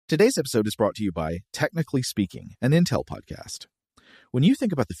Today's episode is brought to you by Technically Speaking, an Intel podcast. When you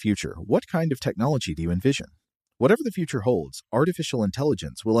think about the future, what kind of technology do you envision? Whatever the future holds, artificial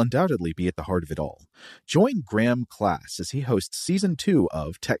intelligence will undoubtedly be at the heart of it all. Join Graham Class as he hosts Season 2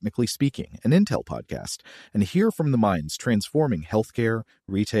 of Technically Speaking, an Intel podcast, and hear from the minds transforming healthcare,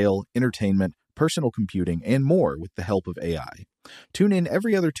 retail, entertainment, personal computing, and more with the help of AI. Tune in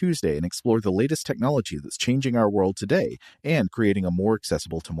every other Tuesday and explore the latest technology that's changing our world today and creating a more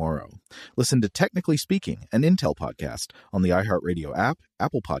accessible tomorrow. Listen to Technically Speaking, an Intel podcast on the iHeartRadio app,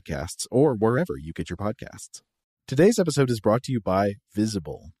 Apple Podcasts, or wherever you get your podcasts. Today's episode is brought to you by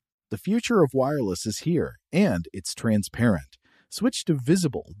Visible. The future of wireless is here, and it's transparent. Switch to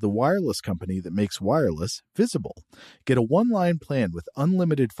Visible, the wireless company that makes wireless visible. Get a one-line plan with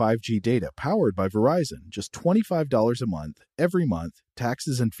unlimited 5G data powered by Verizon, just $25 a month, every month,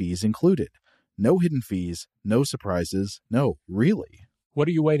 taxes and fees included. No hidden fees, no surprises, no, really. What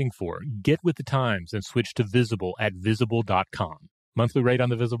are you waiting for? Get with the times and switch to Visible at Visible.com. Monthly rate on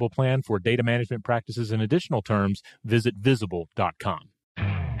the Visible plan. For data management practices and additional terms, visit Visible.com.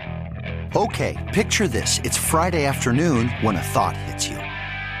 Okay, picture this. It's Friday afternoon when a thought hits you.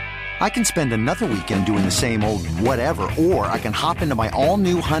 I can spend another weekend doing the same old whatever, or I can hop into my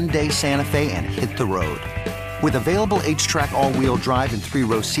all-new Hyundai Santa Fe and hit the road. With available H-Track all-wheel drive and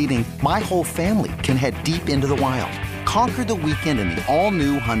 3-row seating, my whole family can head deep into the wild. Conquer the weekend in the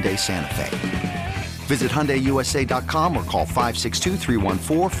all-new Hyundai Santa Fe. Visit HyundaiUSA.com or call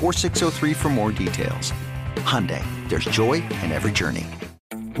 562-314-4603 for more details. Hyundai, there's joy in every journey.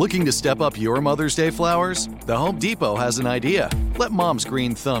 Looking to step up your Mother's Day flowers? The Home Depot has an idea. Let Mom's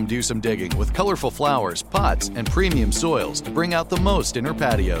green thumb do some digging with colorful flowers, pots, and premium soils to bring out the most in her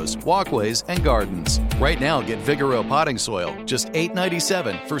patios, walkways, and gardens. Right now, get Vigoro potting soil, just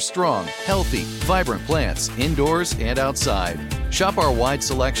 $8.97 for strong, healthy, vibrant plants indoors and outside. Shop our wide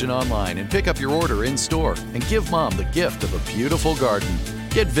selection online and pick up your order in-store and give Mom the gift of a beautiful garden.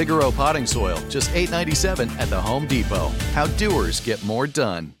 Get Vigoro potting soil, just $8.97 at the Home Depot. How doers get more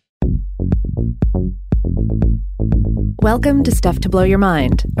done. Welcome to Stuff to Blow Your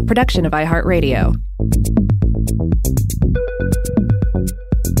Mind, a production of iHeartRadio.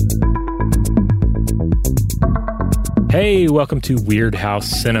 Hey, welcome to Weird House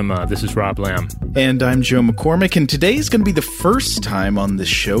Cinema. This is Rob Lamb. And I'm Joe McCormick, and today is going to be the first time on this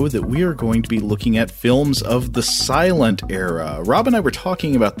show that we are going to be looking at films of the silent era. Rob and I were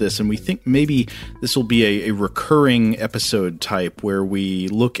talking about this, and we think maybe this will be a recurring episode type where we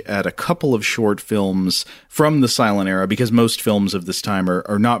look at a couple of short films from the silent era, because most films of this time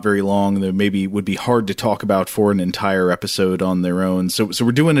are not very long. They maybe would be hard to talk about for an entire episode on their own. So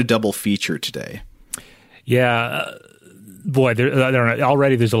we're doing a double feature today. Yeah, boy,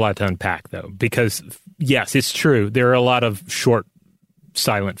 already there's a lot to unpack, though, because, yes, it's true. There are a lot of short,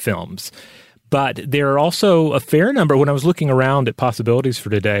 silent films. But there are also a fair number. When I was looking around at possibilities for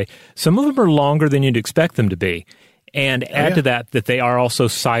today, some of them are longer than you'd expect them to be. And add to that they are also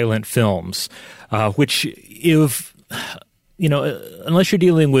silent films, which, if, unless you're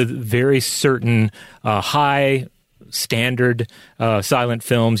dealing with very certain high standard silent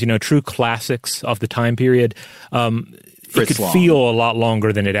films, true classics of the time period, it could feel a lot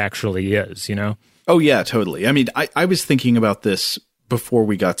longer than it actually is, Oh, yeah, totally. I mean, I was thinking about this before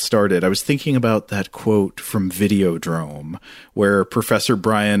we got started. I was thinking about that quote from Videodrome where Professor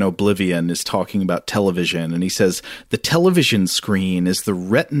Brian Oblivion is talking about television, and he says, "The television screen is the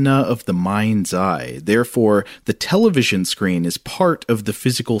retina of the mind's eye. Therefore, the television screen is part of the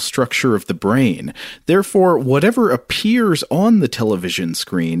physical structure of the brain. Therefore, whatever appears on the television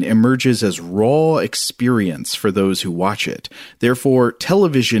screen emerges as raw experience for those who watch it. Therefore,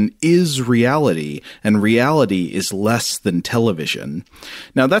 television is reality, and reality is less than television."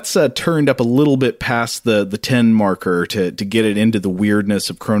 Now, that's turned up a little bit past the 10 marker to get it into the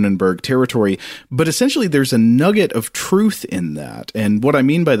weirdness of Cronenberg territory, but essentially there's a nugget of truth in that. And what I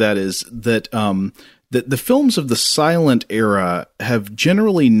mean by that is that the films of the silent era have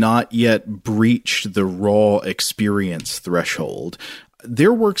generally not yet breached the raw experience threshold.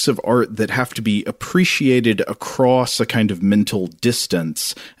 They're works of art that have to be appreciated across a kind of mental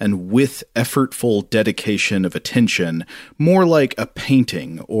distance and with effortful dedication of attention, more like a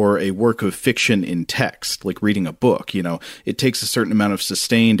painting or a work of fiction in text, like reading a book. It takes a certain amount of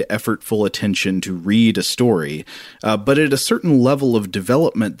sustained, effortful attention to read a story. But at a certain level of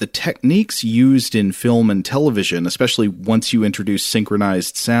development, the techniques used in film and television, especially once you introduce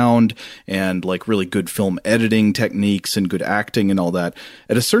synchronized sound and like really good film editing techniques and good acting and all that, that,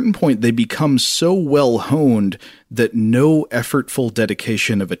 at a certain point they become so well honed that no effortful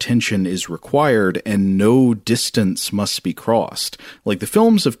dedication of attention is required and no distance must be crossed. Like, the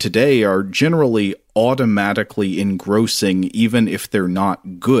films of today are generally automatically engrossing, even if they're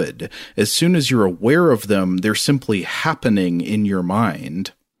not good. As soon as you're aware of them, they're simply happening in your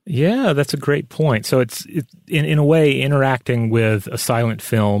mind. Yeah, that's a great point. So it's in a way, interacting with a silent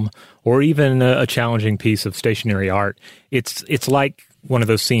film or even a challenging piece of stationary art, it's like one of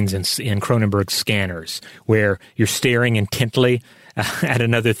those scenes in Cronenberg's Scanners, where you're staring intently at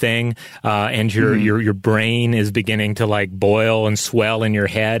another thing, and your brain is beginning to like boil and swell in your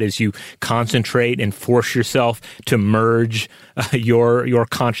head as you concentrate and force yourself to merge your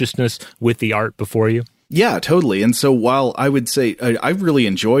consciousness with the art before you. Yeah, totally. And so while I would say I really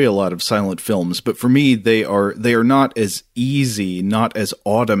enjoy a lot of silent films, but for me they are not as easy, not as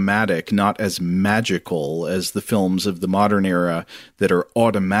automatic, not as magical as the films of the modern era that are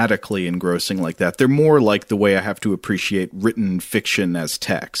automatically engrossing like that. They're more like the way I have to appreciate written fiction as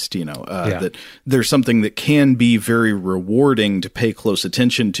text, that there's something that can be very rewarding to pay close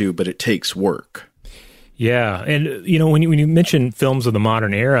attention to, but it takes work. Yeah, and when you mention films of the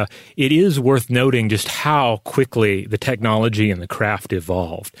modern era, it is worth noting just how quickly the technology and the craft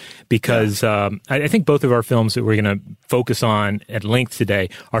evolved. Because I think both of our films that we're going to focus on at length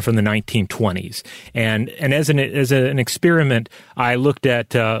today are from the 1920s. And as an experiment, I looked at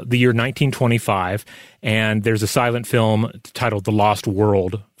the year 1925. And there's a silent film titled The Lost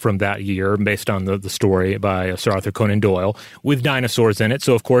World from that year, based on the story by Sir Arthur Conan Doyle, with dinosaurs in it.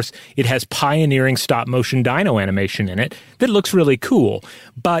 So, of course, it has pioneering stop-motion dino animation in it that looks really cool.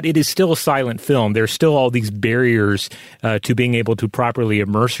 But it is still a silent film. There's still all these barriers to being able to properly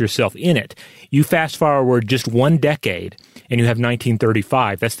immerse yourself in it. You fast forward just one decade, and you have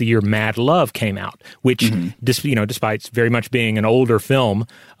 1935. That's the year Mad Love came out, which, despite very much being an older film,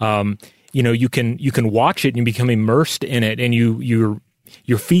 you can watch it and you become immersed in it, and you're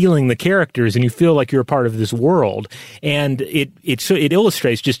feeling the characters and you feel like you're a part of this world. And it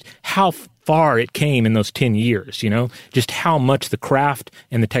illustrates just how far it came in those 10 years, just how much the craft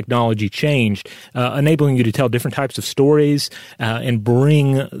and the technology changed, enabling you to tell different types of stories and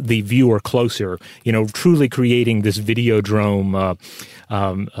bring the viewer closer, truly creating this Videodrome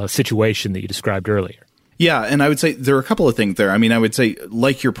situation that you described earlier. Yeah, and I would say there are a couple of things there. I mean, I would say,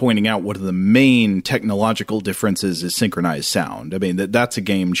 like you're pointing out, one of the main technological differences is synchronized sound. I mean, that's a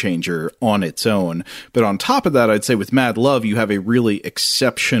game changer on its own. But on top of that, I'd say with Mad Love, you have a really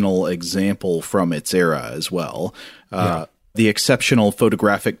exceptional example from its era as well. The exceptional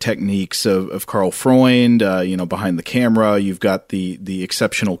photographic techniques of Karl Freund, behind the camera. You've got the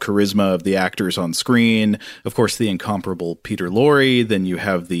exceptional charisma of the actors on screen. Of course, the incomparable Peter Lorre. Then you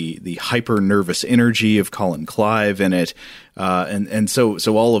have the hyper nervous energy of Colin Clive in it. And so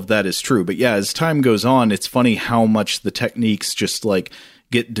all of that is true. But yeah, as time goes on, it's funny how much the techniques just like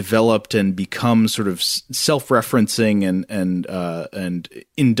get developed and become sort of self-referencing and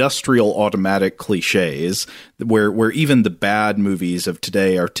industrial automatic cliches, where even the bad movies of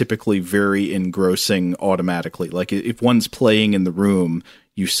today are typically very engrossing automatically. Like, if one's playing in the room,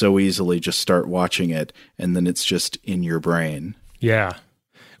 you so easily just start watching it, and then it's just in your brain. Yeah.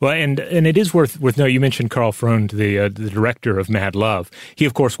 Well, and it is worth noting, you mentioned Karl Freund, the director of Mad Love. He,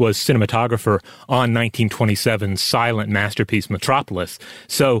 of course, was cinematographer on 1927's silent masterpiece Metropolis.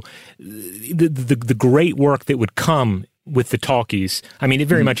 So the great work that would come with the talkies, I mean, it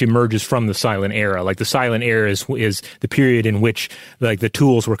very much emerges from the silent era. Like, the silent era is the period in which, like, the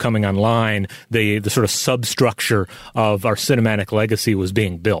tools were coming online, the sort of substructure of our cinematic legacy was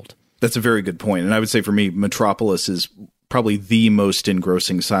being built. That's a very good point. And I would say for me, Metropolis is probably the most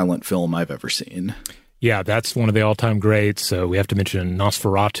engrossing silent film I've ever seen. Yeah, that's one of the all-time greats. So we have to mention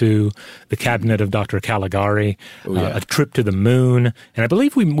Nosferatu, The Cabinet of Dr. Caligari, A Trip to the Moon. And I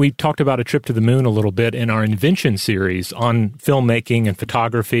believe we talked about A Trip to the Moon a little bit in our Invention series on filmmaking and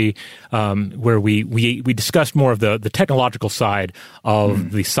photography, where we discussed more of the technological side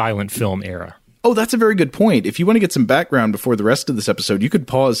of the silent film era. Oh, that's a very good point. If you want to get some background before the rest of this episode, you could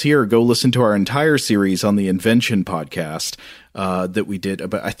pause here, go listen to our entire series on the Invention podcast that we did.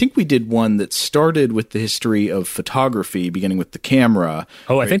 But I think we did one that started with the history of photography, beginning with the camera.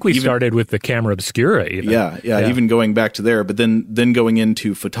 Oh, I think we started with the camera obscura even. Yeah, even going back to there, but then going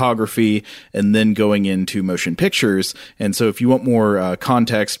into photography and then going into motion pictures. And so if you want more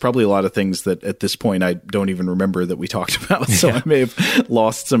context, probably a lot of things that at this point I don't even remember that we talked about. So I may have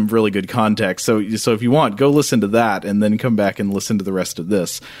lost some really good context. So if you want, go listen to that and then come back and listen to the rest of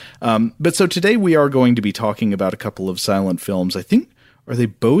this. But so today we are going to be talking about a couple of silent films. I think, are they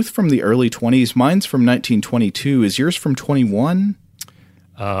both from the early 20s? Mine's from 1922. Is yours from 21?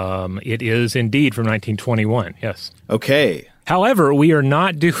 It is indeed from 1921, yes. Okay. However, we are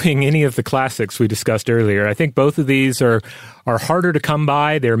not doing any of the classics we discussed earlier. I think both of these are harder to come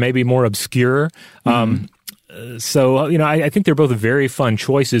by. They're maybe more obscure. So, I think they're both very fun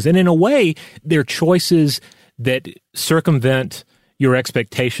choices. And in a way, they're choices that circumvent your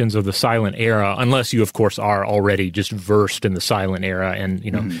expectations of the silent era, unless you, of course, are already just versed in the silent era and,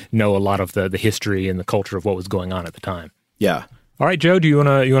 know a lot of the history and the culture of what was going on at the time. Yeah. All right, Joe, do you want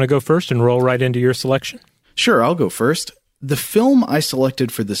to go first and roll right into your selection? Sure, I'll go first. The film I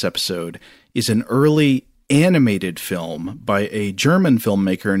selected for this episode is an early animated film by a German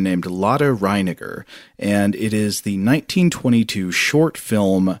filmmaker named Lotte Reiniger, and it is the 1922 short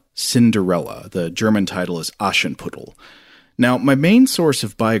film Cinderella. The German title is Aschenputtel. Now, my main source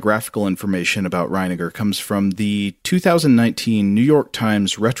of biographical information about Reiniger comes from the 2019 New York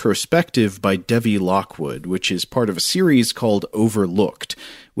Times retrospective by Devi Lockwood, which is part of a series called Overlooked,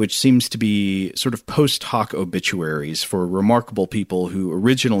 which seems to be sort of post hoc obituaries for remarkable people who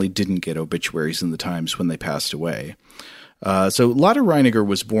originally didn't get obituaries in the Times when they passed away. So Lotte Reiniger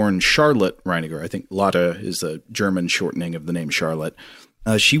was born Charlotte Reiniger. I think Lotte is a German shortening of the name Charlotte.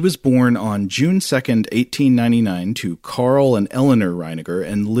 She was born on June 2nd, 1899 to Karl and Eleanor Reiniger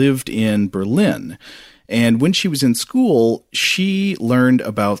and lived in Berlin. And when she was in school, she learned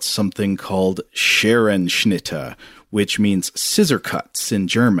about something called Scherenschnitte, which means scissor cuts in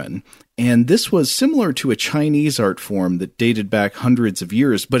German. And this was similar to a Chinese art form that dated back hundreds of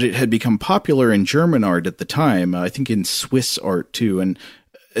years, but it had become popular in German art at the time, I think in Swiss art too. And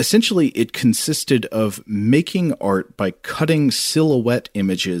essentially, it consisted of making art by cutting silhouette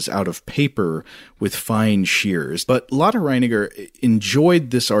images out of paper with fine shears. But Lotte Reiniger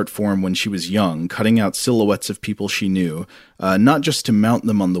enjoyed this art form when she was young, cutting out silhouettes of people she knew, not just to mount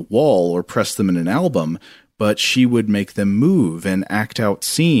them on the wall or press them in an album, but she would make them move and act out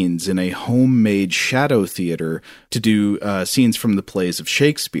scenes in a homemade shadow theater to do scenes from the plays of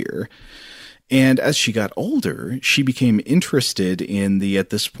Shakespeare. And as she got older, she became interested in the, at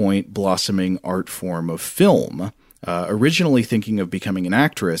this point, blossoming art form of film, originally thinking of becoming an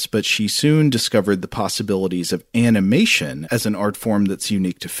actress, but she soon discovered the possibilities of animation as an art form that's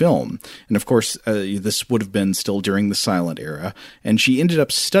unique to film. And of course, this would have been still during the silent era, and she ended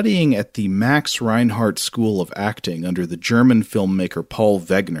up studying at the Max Reinhardt School of Acting under the German filmmaker Paul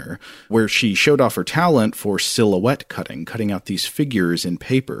Wegener, where she showed off her talent for silhouette cutting out these figures in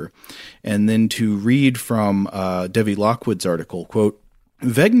paper. And then to read from Devi Lockwood's article, quote,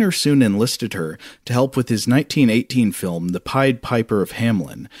 Wegener soon enlisted her to help with his 1918 film The Pied Piper of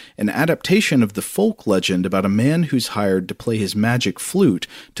Hamelin, an adaptation of the folk legend about a man who's hired to play his magic flute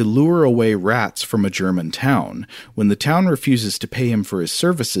to lure away rats from a German town. When the town refuses to pay him for his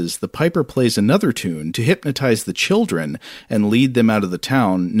services, the piper plays another tune to hypnotize the children and lead them out of the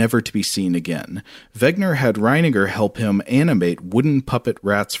town, never to be seen again. Wegener had Reiniger help him animate wooden puppet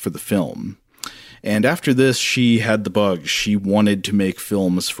rats for the film. And after this, she had the bug. She wanted to make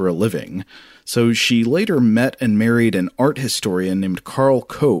films for a living. So she later met and married an art historian named Carl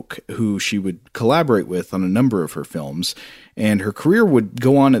Koch, who she would collaborate with on a number of her films. And her career would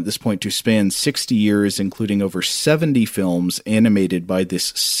go on at this point to span 60 years, including over 70 films animated by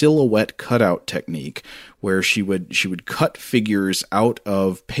this silhouette cutout technique, where she would cut figures out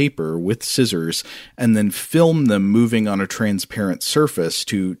of paper with scissors and then film them moving on a transparent surface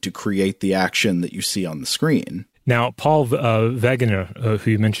to create the action that you see on the screen. Now, Paul Wegener,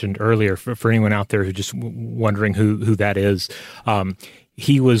 who you mentioned earlier, for anyone out there who's just wondering who that is,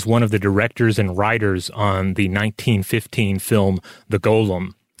 he was one of the directors and writers on the 1915 film The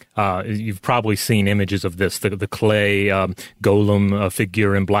Golem. You've probably seen images of this, the clay golem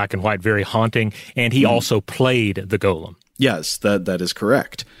figure in black and white, very haunting, and he also played the golem. Yes, that is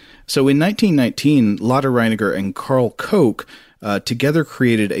correct. So in 1919, Lotte Reiniger and Carl Koch together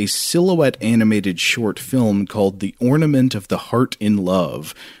created a silhouette animated short film called The Ornament of the Heart in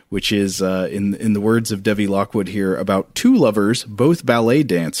Love, which is, in the words of Devi Lockwood here, about two lovers, both ballet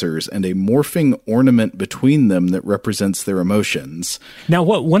dancers, and a morphing ornament between them that represents their emotions. Now,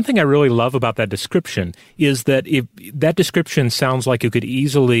 one thing I really love about that description is that that description sounds like you could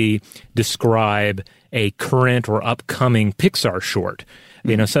easily describe a current or upcoming Pixar short.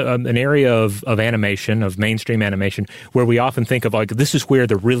 You know, so, an area of animation, of mainstream animation, where we often think of, like, this is where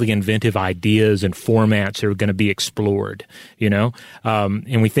the really inventive ideas and formats are going to be explored, you know?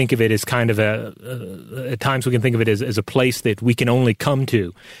 And we think of it as kind of at times we can think of it as a place that we can only come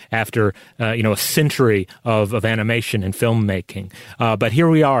to after, a century of animation and filmmaking. But here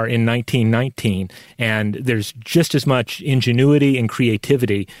we are in 1919, and there's just as much ingenuity and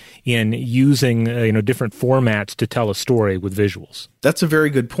creativity in using, different formats to tell a story with visuals. That's a very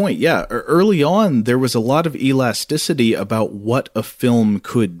good point. Yeah, early on, there was a lot of elasticity about what a film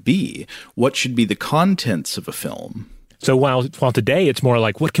could be, what should be the contents of a film. So while today it's more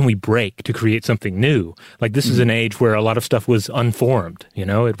like, what can we break to create something new? Like this is an age where a lot of stuff was unformed.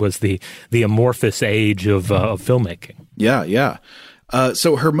 It was the amorphous age of filmmaking. Yeah.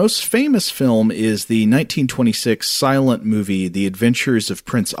 So her most famous film is the 1926 silent movie The Adventures of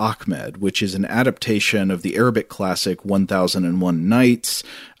Prince Ahmed, which is an adaptation of the Arabic classic 1001 Nights,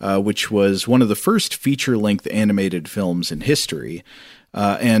 which was one of the first feature-length animated films in history.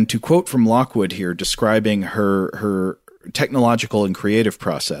 And to quote from Lockwood here, describing her technological and creative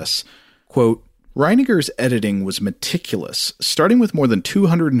process, quote, Reiniger's editing was meticulous. Starting with more than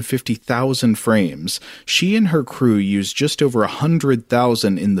 250,000 frames, she and her crew used just over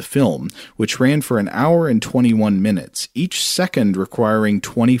 100,000 in the film, which ran for an hour and 21 minutes, each second requiring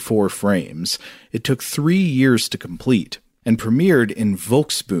 24 frames. It took 3 years to complete, and premiered in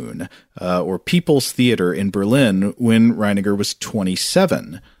Volksbühne, or People's Theater in Berlin, when Reiniger was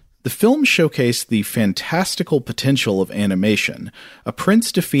 27. The film showcased the fantastical potential of animation. A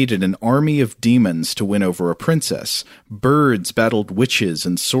prince defeated an army of demons to win over a princess. Birds battled witches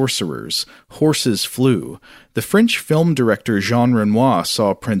and sorcerers. Horses flew. The French film director Jean Renoir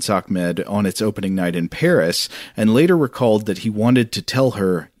saw Prince Ahmed on its opening night in Paris, and later recalled that he wanted to tell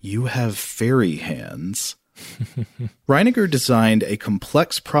her, "You have fairy hands." Reiniger designed a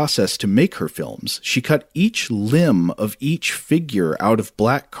complex process to make her films. She cut each limb of each figure out of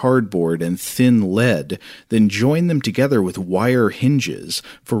black cardboard and thin lead, then joined them together with wire hinges.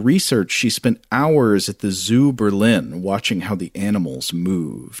 For research, she spent hours at the Zoo Berlin watching how the animals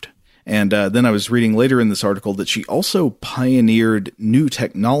moved. And then I was reading later in this article that she also pioneered new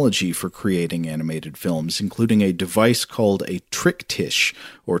technology for creating animated films, including a device called a tricktisch,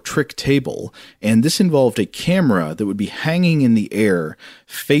 or trick table. And this involved a camera that would be hanging in the air,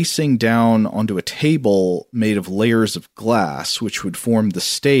 facing down onto a table made of layers of glass, which would form the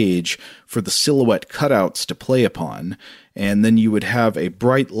stage for the silhouette cutouts to play upon. And then you would have a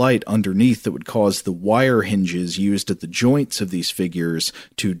bright light underneath that would cause the wire hinges used at the joints of these figures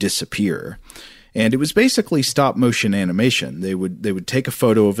to disappear. And it was basically stop-motion animation. They would take a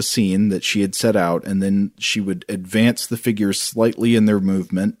photo of a scene that she had set out, and then she would advance the figures slightly in their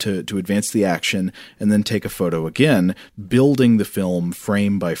movement to advance the action, and then take a photo again, building the film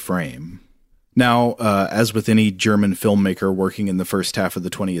frame by frame. Now, as with any German filmmaker working in the first half of the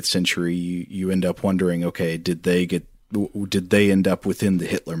 20th century, you end up wondering, okay, did they end up within the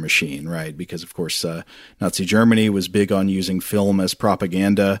Hitler machine, right? Because, of course, Nazi Germany was big on using film as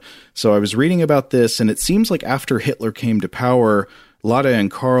propaganda. So I was reading about this, and it seems like after Hitler came to power, Lotte and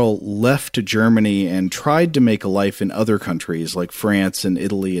Karl left to Germany and tried to make a life in other countries like France and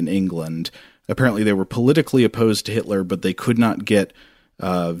Italy and England. Apparently they were politically opposed to Hitler, but they could not get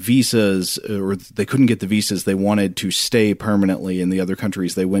visas, or they couldn't get the visas they wanted to stay permanently in the other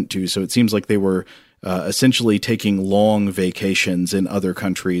countries they went to. So it seems like they were essentially taking long vacations in other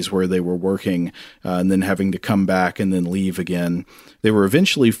countries where they were working, and then having to come back and then leave again. They were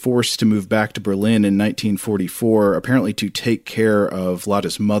eventually forced to move back to Berlin in 1944, apparently to take care of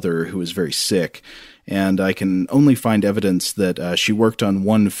Lotte's mother, who was very sick. And I can only find evidence that she worked on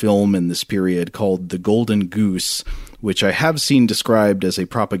one film in this period called The Golden Goose, which I have seen described as a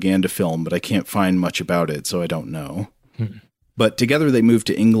propaganda film, but I can't find much about it, so I don't know. But together they moved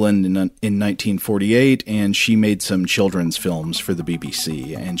to England in 1948, and she made some children's films for the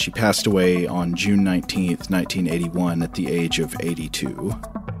BBC, and she passed away on June 19th, 1981 at the age of 82.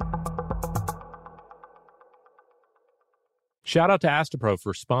 Shout out to Astepro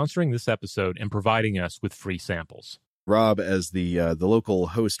for sponsoring this episode and providing us with free samples. Rob, as the local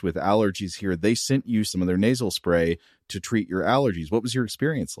host with allergies here, they sent you some of their nasal spray to treat your allergies. What was your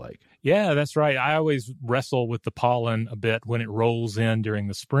experience like? Yeah, that's right. I always wrestle with the pollen a bit when it rolls in during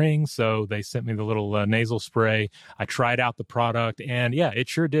the spring, so they sent me the little nasal spray. I tried out the product, and yeah, it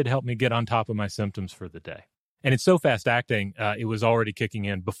sure did help me get on top of my symptoms for the day. And it's so fast-acting, it was already kicking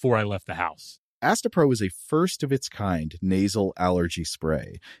in before I left the house. Astepro is a first-of-its-kind nasal allergy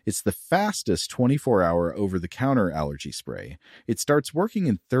spray. It's the fastest 24-hour over-the-counter allergy spray. It starts working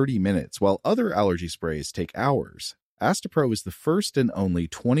in 30 minutes, while other allergy sprays take hours. Astepro is the first and only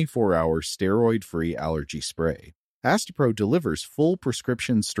 24-hour steroid-free allergy spray. Astepro delivers full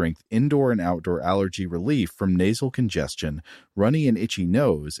prescription-strength indoor and outdoor allergy relief from nasal congestion, runny and itchy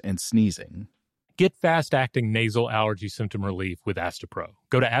nose, and sneezing. Get fast-acting nasal allergy symptom relief with Astepro.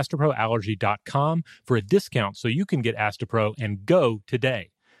 Go to asteproallergy.com for a discount so you can get Astepro and go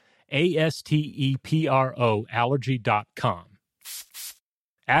today. ASTEPRO allergy.com.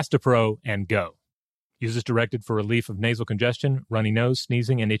 Astepro and go. Use as directed for relief of nasal congestion, runny nose,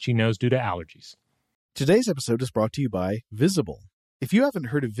 sneezing, and itchy nose due to allergies. Today's episode is brought to you by Visible. If you haven't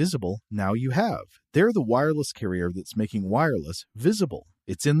heard of Visible, now you have. They're the wireless carrier that's making wireless visible.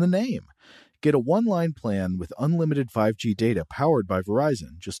 It's in the name. Get a one-line plan with unlimited 5G data powered by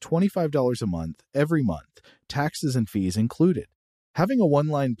Verizon, just $25 a month, every month, taxes and fees included. Having a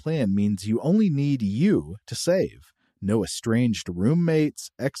one-line plan means you only need you to save. No estranged roommates,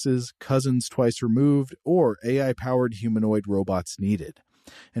 exes, cousins twice removed, or AI-powered humanoid robots needed.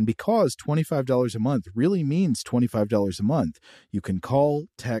 And because $25 a month really means $25 a month, you can call,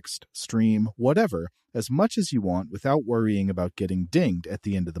 text, stream, whatever, as much as you want without worrying about getting dinged at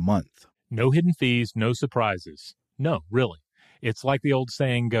the end of the month. No hidden fees, no surprises. No, really. It's like the old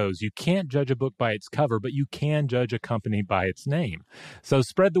saying goes, you can't judge a book by its cover, but you can judge a company by its name. So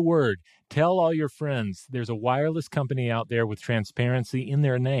spread the word. Tell all your friends there's a wireless company out there with transparency in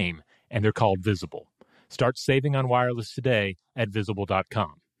their name, and they're called Visible. Start saving on wireless today at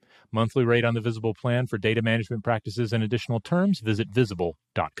Visible.com. Monthly rate on the Visible plan for data management practices and additional terms, visit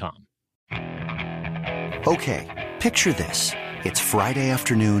Visible.com. Okay, picture this. It's Friday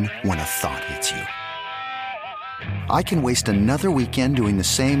afternoon when a thought hits you. I can waste another weekend doing the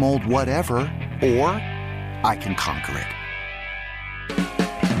same old whatever, or I can conquer it.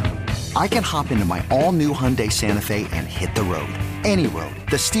 I can hop into my all-new Hyundai Santa Fe and hit the road. Any road.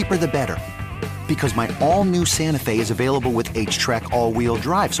 The steeper, the better. Because my all-new Santa Fe is available with H-Track all-wheel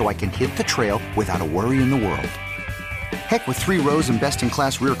drive, so I can hit the trail without a worry in the world. Heck, with 3 rows and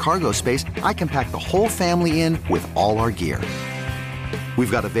best-in-class rear cargo space, I can pack the whole family in with all our gear.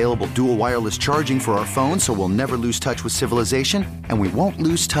 We've got available dual wireless charging for our phones, so we'll never lose touch with civilization, and we won't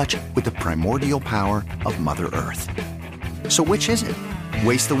lose touch with the primordial power of Mother Earth. So which is it?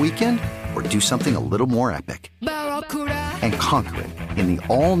 Waste the weekend or do something a little more epic? And conquer it in the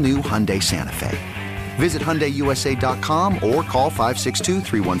all-new Hyundai Santa Fe. Visit HyundaiUSA.com or call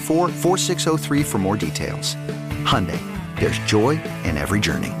 562-314-4603 for more details. Hyundai, there's joy in every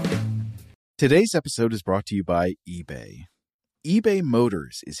journey. Today's episode is brought to you by eBay. eBay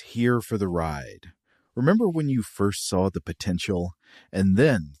Motors is here for the ride. Remember when you first saw the potential? And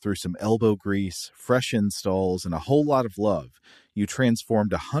then, through some elbow grease, fresh installs, and a whole lot of love, you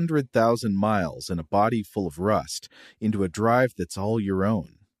transformed 100,000 miles and a body full of rust into a drive that's all your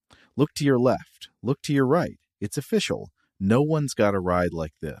own. Look to your left. Look to your right. It's official. No one's got a ride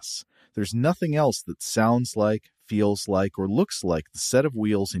like this. There's nothing else that sounds like, feels like, or looks like the set of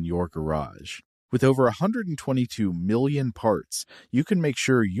wheels in your garage. With over 122 million parts, you can make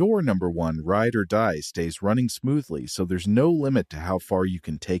sure your number one ride or die stays running smoothly, so there's no limit to how far you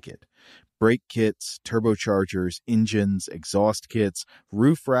can take it. Brake kits, turbochargers, engines, exhaust kits,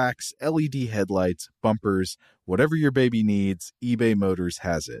 roof racks, LED headlights, bumpers, whatever your baby needs, eBay Motors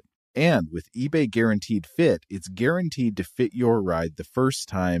has it. And with eBay Guaranteed Fit, it's guaranteed to fit your ride the first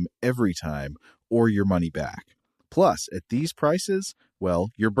time, every time, or your money back. Plus, at these prices, well,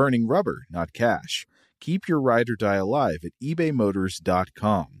 you're burning rubber, not cash. Keep your ride or die alive at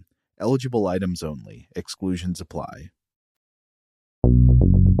ebaymotors.com. Eligible items only. Exclusions apply.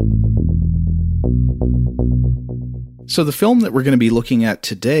 So the film that we're going to be looking at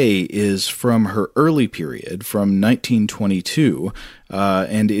today is from her early period, from 1922,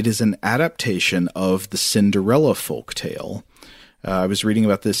 and it is an adaptation of the Cinderella folktale. I was reading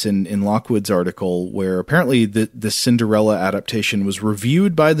about this in Lockwood's article, where apparently the Cinderella adaptation was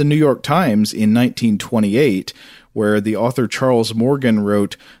reviewed by the New York Times in 1928, where the author Charles Morgan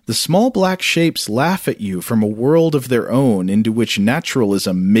wrote, "The small black shapes laugh at you from a world of their own into which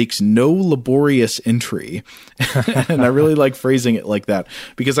naturalism makes no laborious entry." And I really like phrasing it like that,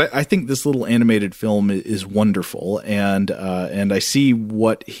 because I think this little animated film is wonderful, and I see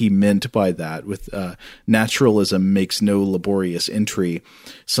what he meant by that with naturalism makes no laborious entry.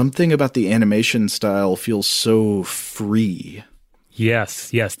 Something about the animation style feels so free.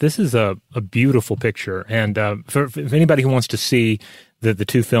 Yes. This is a beautiful picture. And for anybody who wants to see the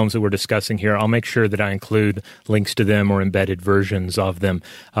 2 films that we're discussing here, I'll make sure that I include links to them or embedded versions of them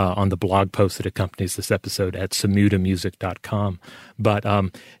on the blog post that accompanies this episode at samutamusic.com. But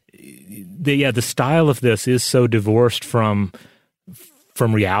the style of this is so divorced from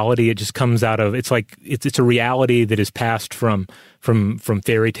reality. It just comes out of, it's like it's a reality that is passed from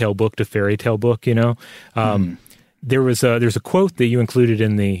fairy tale book to fairy tale book, you know. There's a quote that you included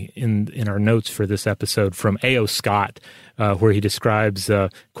in our notes for this episode from A.O. Scott, where he describes,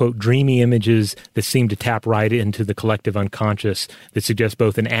 quote, dreamy images that seem to tap right into the collective unconscious that suggest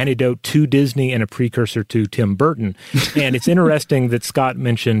both an antidote to Disney and a precursor to Tim Burton. And it's interesting that Scott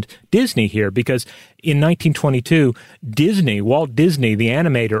mentioned Disney here, because in 1922, Walt Disney, the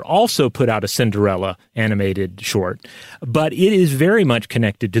animator, also put out a Cinderella animated short, but it is very much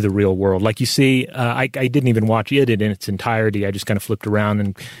connected to the real world. Like you see, I didn't even watch it in its entirety. I just kind of flipped around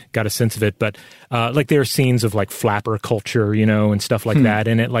and got a sense of it. But like there are scenes of like flapper culture, and stuff like that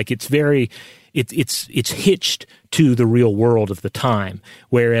in it. Like it's very, it's hitched to the real world of the time.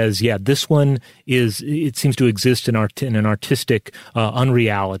 Whereas, this one it seems to exist in an artistic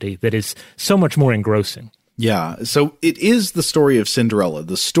unreality that is so much more engrossing. Yeah, so it is the story of Cinderella.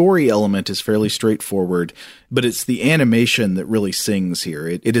 The story element is fairly straightforward, but it's the animation that really sings here.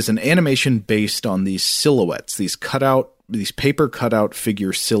 It is an animation based on these silhouettes, these paper cutout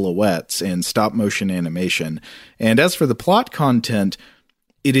figure silhouettes and stop motion animation. And as for the plot content,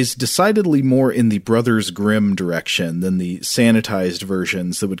 it is decidedly more in the Brothers Grimm direction than the sanitized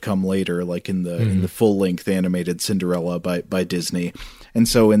versions that would come later, like in the full-length animated Cinderella by Disney. And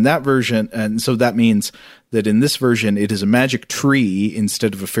so in that version, and so that means that in this version, it is a magic tree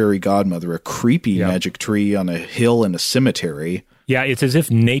instead of a fairy godmother, a creepy magic tree on a hill in a cemetery. Yeah, it's as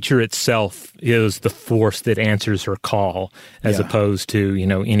if nature itself is the force that answers her call, as opposed to,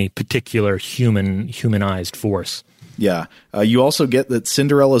 any particular humanized force. Yeah. You also get that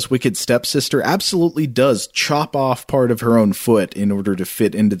Cinderella's wicked stepsister absolutely does chop off part of her own foot in order to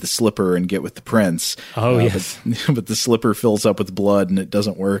fit into the slipper and get with the prince. Oh, yes. But the slipper fills up with blood and it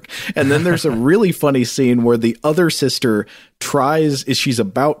doesn't work. And then there's a really funny scene where the other sister she's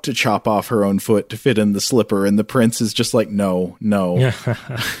about to chop off her own foot to fit in the slipper, and the prince is just like, no.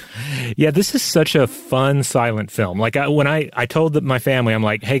 Yeah, this is such a fun silent film. Like when I told my family, I'm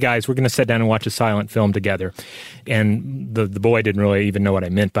like, hey guys, we're going to sit down and watch a silent film together. And the boy didn't really even know what I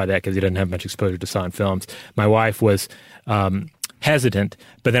meant by that because he doesn't have much exposure to silent films. My wife was hesitant,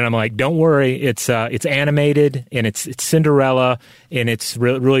 but then I'm like, don't worry, it's animated and it's Cinderella and it's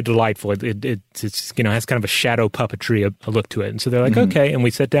really delightful. It's has kind of a shadow puppetry a look to it. And so they're like, okay, and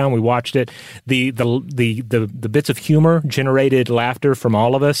we sat down, we watched it. The bits of humor generated laughter from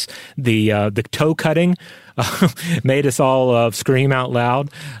all of us. The toe cutting made us all scream out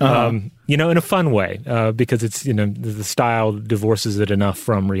loud. In a fun way, because it's, the style divorces it enough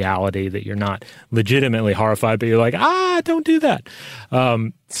from reality that you're not legitimately horrified, but you're like, don't do that.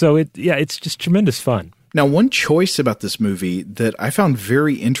 So it's just tremendous fun. Now, one choice about this movie that I found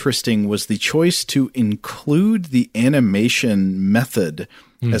very interesting was the choice to include the animation method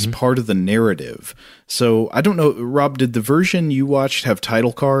as part of the narrative. So I don't know, Rob, did the version you watched have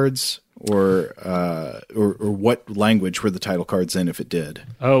title cards? Or what language were the title cards in, if it did?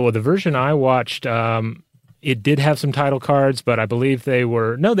 Oh, well, the version I watched, it did have some title cards, but I believe they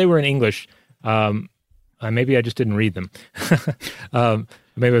were in English. Maybe I just didn't read them.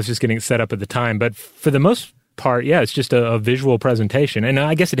 Maybe I was just getting it set up at the time. But for the most part, it's just a visual presentation. And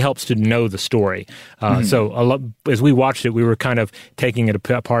I guess it helps to know the story. So as we watched it, we were kind of taking it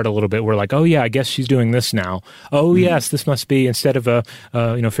apart a little bit. We're like, oh, yeah, I guess she's doing this now. Oh, yes, this must be, instead of a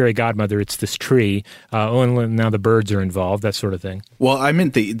fairy godmother, it's this tree. And now the birds are involved, that sort of thing. Well, I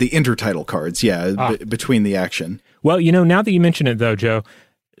meant the intertitle cards, between the action. Well, now that you mention it, though, Joe,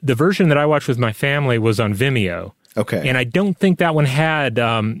 the version that I watched with my family was on Vimeo. Okay. And I don't think that one had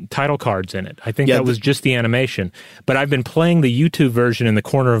title cards in it. I think that was just the animation. But I've been playing the YouTube version in the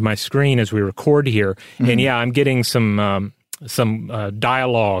corner of my screen as we record here. And I'm getting some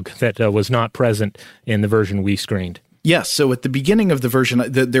dialogue that was not present in the version we screened. Yes. So at the beginning of the version,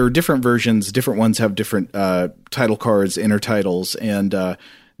 there are different versions. Different ones have different title cards, intertitles, and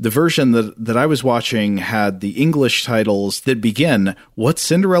the version that I was watching had the English titles that begin, "What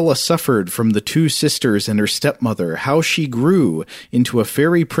Cinderella suffered from the two sisters and her stepmother, how she grew into a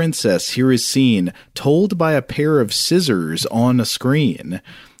fairy princess, here is seen, told by a pair of scissors on a screen."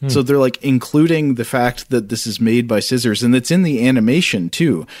 So they're like including the fact that this is made by scissors, and it's in the animation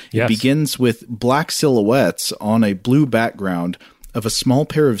too. It begins with black silhouettes on a blue background of a small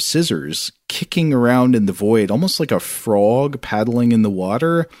pair of scissors kicking around in the void, almost like a frog paddling in the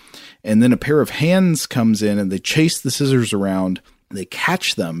water. And then a pair of hands comes in and they chase the scissors around, they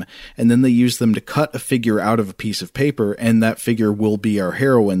catch them, and then they use them to cut a figure out of a piece of paper, and that figure will be our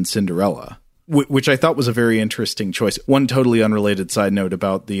heroine, Cinderella. Which I thought was a very interesting choice. One totally unrelated side note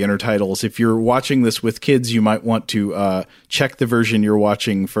about the intertitles. If you're watching this with kids, you might want to check the version you're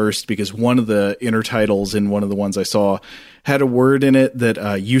watching first, because one of the intertitles in one of the ones I saw had a word in it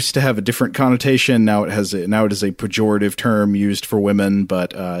that used to have a different connotation. Now it is a pejorative term used for women,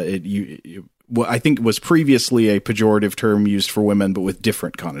 but what I think was previously a pejorative term used for women, but with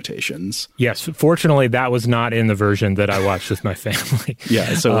different connotations. Yes, fortunately, that was not in the version that I watched with my family.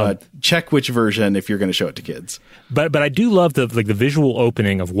 Yeah, so check which version if you're going to show it to kids. But I do love the visual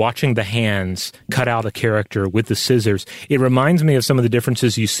opening of watching the hands cut out a character with the scissors. It reminds me of some of the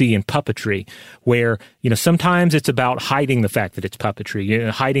differences you see in puppetry, where sometimes it's about hiding the fact that it's puppetry,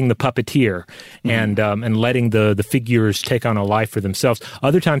 hiding the puppeteer, and letting the figures take on a life for themselves.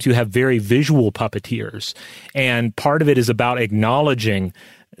 Other times you have very visual puppeteers, and part of it is about acknowledging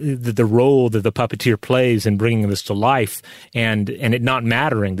the role that the puppeteer plays in bringing this to life, and it not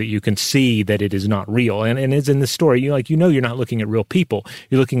mattering that you can see that it is not real. And it's in the story, you're not looking at real people.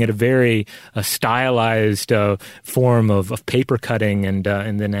 You're looking at a very stylized form of paper cutting and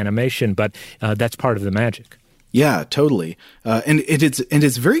then animation, but that's part of the magic. Yeah, totally. And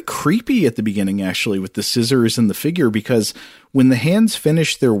it's very creepy at the beginning, actually, with the scissors and the figure, because when the hands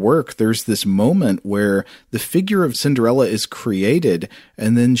finish their work, there's this moment where the figure of Cinderella is created,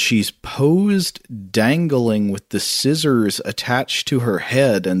 and then she's posed dangling with the scissors attached to her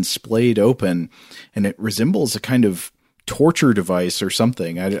head and splayed open, and it resembles a kind of torture device or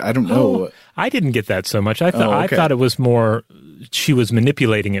something. I don't know. I didn't get that so much. I thought it was more she was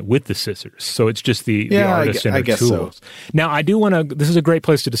manipulating it with the scissors. So it's just the artist and her tools. So. Now, I do want to – this is a great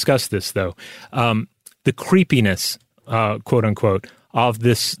place to discuss this, though. The creepiness, quote unquote, of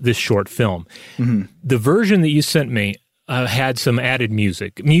this short film. Mm-hmm. The version that you sent me had some added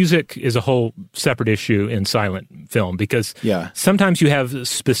music. Music is a whole separate issue in silent film because sometimes you have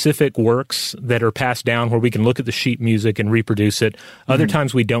specific works that are passed down where we can look at the sheet music and reproduce it. Other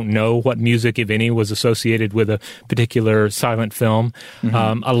times we don't know what music, if any, was associated with a particular silent film.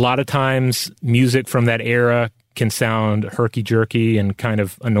 Mm-hmm. A lot of times music from that era can sound herky-jerky and kind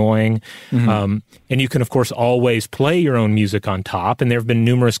of annoying. Mm-hmm. And you can, of course, always play your own music on top. And there have been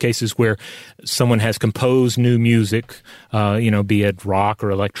numerous cases where someone has composed new music, be it rock or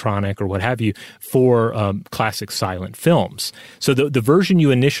electronic or what have you, for classic silent films. So the version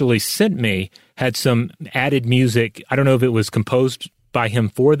you initially sent me had some added music. I don't know if it was composed by him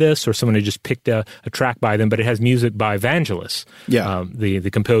for this or someone who just picked a track by them, but it has music by Vangelis. Yeah. The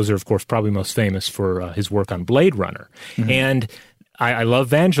composer, of course, probably most famous for his work on Blade Runner. Mm-hmm. And I love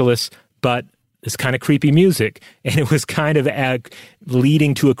Vangelis, but it's kind of creepy music, and it was kind of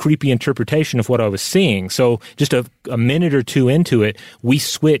leading to a creepy interpretation of what I was seeing. So just a minute or two into it, we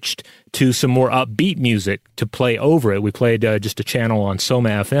switched to some more upbeat music to play over it. We played just a channel on Soma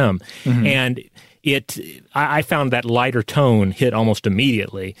FM, and I found that lighter tone hit almost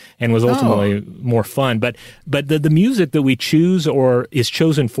immediately and was ultimately more fun. But the music that we choose or is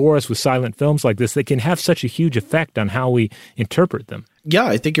chosen for us with silent films like this, they can have such a huge effect on how we interpret them. Yeah,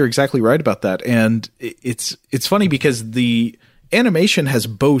 I think you're exactly right about that. And it's funny because the animation has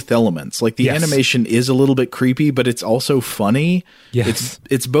both elements. Like the animation is a little bit creepy, but it's also funny. Yes.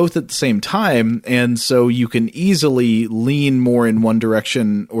 It's both at the same time. And so you can easily lean more in one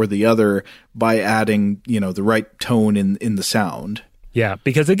direction or the other by adding, the right tone in the sound. Yeah,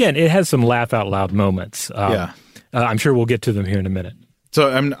 because again, it has some laugh out loud moments. I'm sure we'll get to them here in a minute. So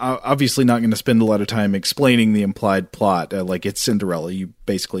I'm obviously not going to spend a lot of time explaining the implied plot. Like it's Cinderella. You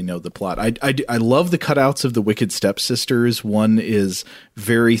basically know the plot. I love the cutouts of the Wicked Stepsisters. One is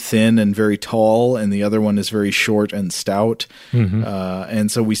very thin and very tall, and the other one is very short and stout. Mm-hmm.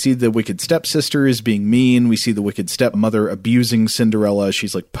 And so we see the Wicked Stepsisters being mean. We see the Wicked Stepmother abusing Cinderella.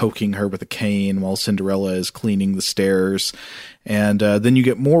 She's like poking her with a cane while Cinderella is cleaning the stairs. And then you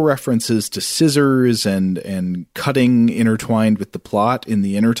get more references to scissors and cutting intertwined with the plot in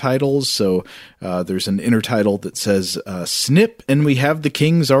the intertitles. So there's an intertitle that says, Snip and we have the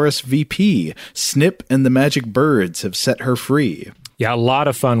king's RSVP. Snip and the magic birds have set her free. Yeah, a lot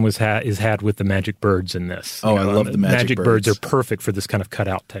of fun is had with the magic birds in this. I love the magic birds. Magic birds are perfect for this kind of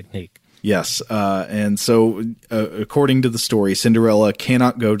cutout technique. Yes, and so according to the story, Cinderella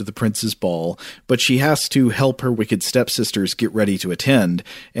cannot go to the prince's ball, but she has to help her wicked stepsisters get ready to attend.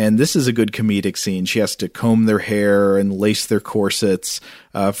 And this is a good comedic scene. She has to comb their hair and lace their corsets.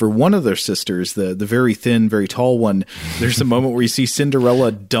 For one of their sisters, the very thin, very tall one, there's a moment where you see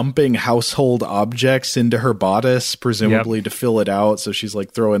Cinderella dumping household objects into her bodice, presumably to fill it out. So she's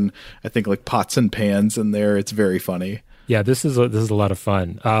like throwing, I think, like pots and pans in there. It's very funny. Yeah, this is a lot of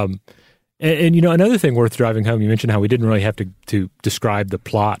fun. And another thing worth driving home, you mentioned how we didn't really have to describe the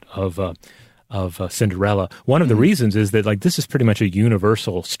plot of Cinderella. One of the reasons is that this is pretty much a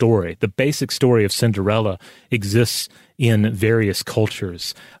universal story. The basic story of Cinderella exists in various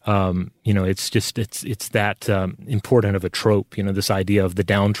cultures. It's that important of a trope. This idea of the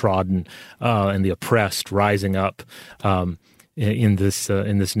downtrodden and the oppressed rising up. in this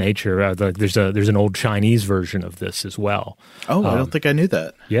nature. There's an old Chinese version of this as well. Oh, I don't think I knew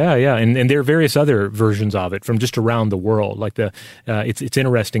that. Yeah, and there are various other versions of it from just around the world. Like it's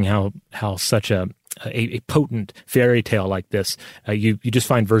interesting how such a potent fairy tale like this, you just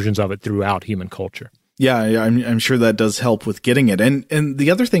find versions of it throughout human culture. Yeah, I'm sure that does help with getting it. And the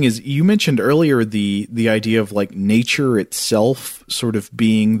other thing is, you mentioned earlier the idea of like nature itself sort of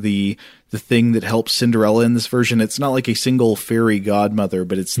being the thing that helps Cinderella in this version. It's not like a single fairy godmother,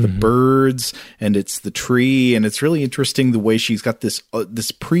 but it's the birds and it's the tree. And it's really interesting the way she's got this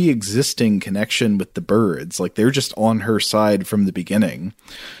pre-existing connection with the birds. Like they're just on her side from the beginning.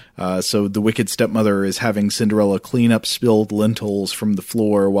 So the wicked stepmother is having Cinderella clean up spilled lentils from the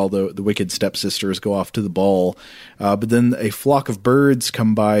floor while the wicked stepsisters go off to the ball. But then a flock of birds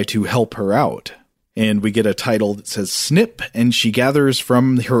come by to help her out. And we get a title that says, Snip, and she gathers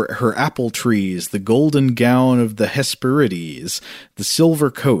from her apple trees the golden gown of the Hesperides, the silver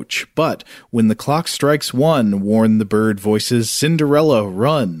coach. But when the clock strikes 1, warn the bird voices, Cinderella,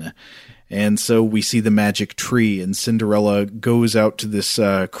 run. And so we see the magic tree, and Cinderella goes out to this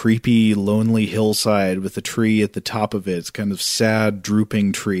creepy, lonely hillside with a tree at the top of it. It's kind of sad,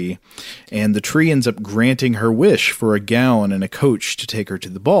 drooping tree. And the tree ends up granting her wish for a gown and a coach to take her to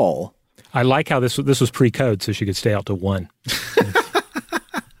the ball. I like how this was pre-code, so she could stay out to 1.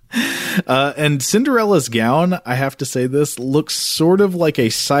 And Cinderella's gown, I have to say this, looks sort of like a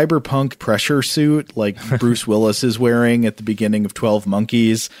cyberpunk pressure suit like Bruce Willis is wearing at the beginning of 12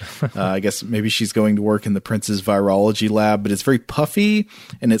 Monkeys. I guess maybe she's going to work in the prince's virology lab, but it's very puffy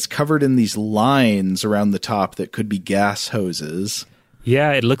and it's covered in these lines around the top that could be gas hoses.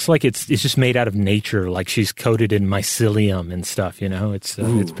 Yeah, it looks like it's just made out of nature, like she's coated in mycelium and stuff,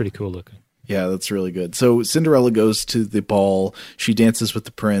 It's pretty cool looking. Yeah, that's really good. So Cinderella goes to the ball. She dances with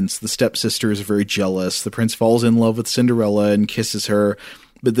the prince. The stepsisters are very jealous. The prince falls in love with Cinderella and kisses her.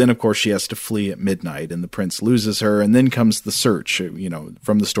 But then, of course, she has to flee at midnight, and the prince loses her. And then comes the search,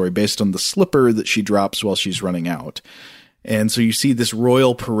 from the story based on the slipper that she drops while she's running out. And so you see this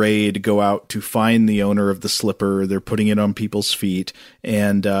royal parade go out to find the owner of the slipper. They're putting it on people's feet.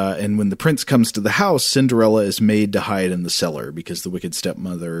 And when the prince comes to the house, Cinderella is made to hide in the cellar because the wicked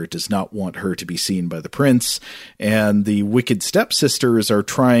stepmother does not want her to be seen by the prince. And the wicked stepsisters are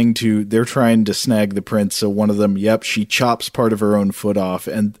trying to snag the prince. So one of them, she chops part of her own foot off.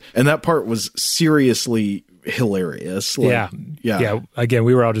 And that part was seriously hilarious. Yeah. Again,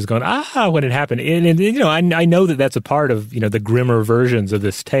 we were all just going, when it happened. And I know that that's a part of, the grimmer versions of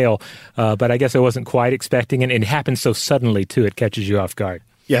this tale, but I guess I wasn't quite expecting it. And it happens so suddenly, too. It catches you off guard.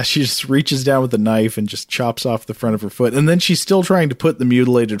 Yeah, she just reaches down with a knife and just chops off the front of her foot. And then she's still trying to put the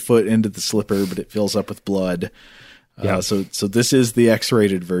mutilated foot into the slipper, but it fills up with blood. So this is the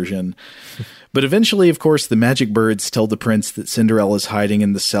X-rated version. But eventually, of course, the magic birds tell the prince that Cinderella's hiding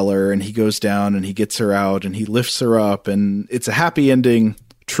in the cellar, and he goes down and he gets her out and he lifts her up, and it's a happy ending,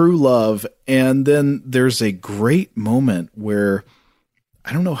 true love. And then there's a great moment where,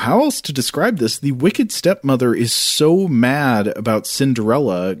 I don't know how else to describe this. The wicked stepmother is so mad about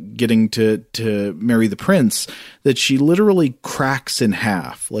Cinderella getting to marry the prince that she literally cracks in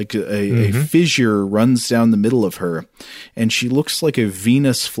half. Like a fissure runs down the middle of her, and she looks like a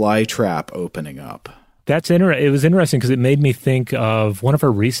Venus flytrap opening up. It was interesting because it made me think of one of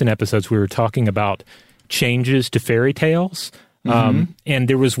our recent episodes. We were talking about changes to fairy tales. And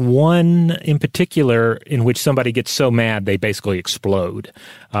there was one in particular in which somebody gets so mad they basically explode.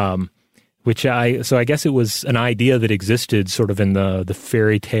 I guess it was an idea that existed sort of in the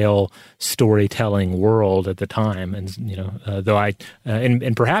fairy tale storytelling world at the time, and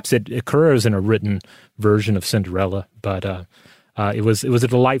and perhaps it occurs in a written version of Cinderella, but it was a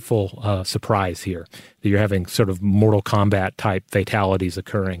delightful surprise here that you're having sort of Mortal Kombat type fatalities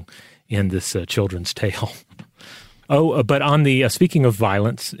occurring in this children's tale. But on the speaking of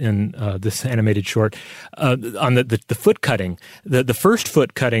violence in this animated short, on the foot cutting, the first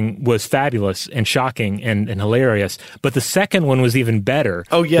foot cutting was fabulous and shocking and hilarious, but the second one was even better.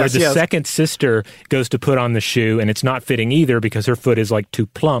 Oh, yes, where the second sister goes to put on the shoe and it's not fitting either because her foot is like too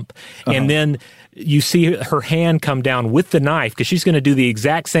plump, and then you see her hand come down with the knife because she's going to do the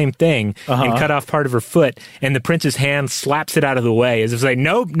exact same thing and cut off part of her foot, and the prince's hand slaps it out of the way as if saying,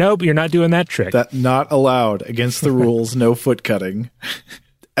 nope, you're not doing that trick. That not allowed, against the rules, no foot cutting.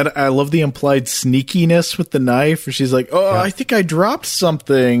 And I love the implied sneakiness with the knife. She's like, I think I dropped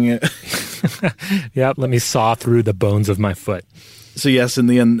something. Let me saw through the bones of my foot. So yes, in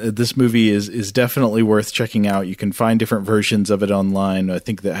the end, this movie is definitely worth checking out. You can find different versions of it online, I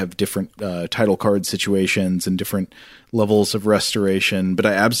think, that have different title card situations and different levels of restoration. But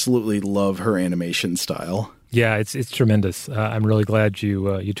I absolutely love her animation style. Yeah, it's tremendous. I'm really glad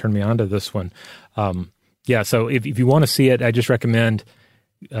you turned me on to this one. So if you want to see it, I just recommend,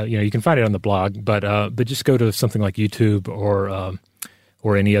 you can find it on the blog, but just go to something like YouTube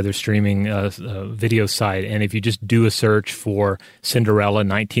or any other streaming video site, and if you just do a search for Cinderella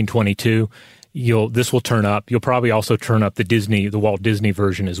 1922, this will turn up. You'll probably also turn up the Walt Disney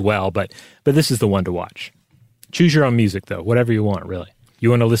version as well, but this is the one to watch. Choose your own music, though, whatever you want, really. You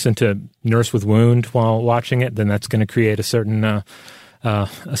want to listen to Nurse with Wound while watching it, then that's going to create a certain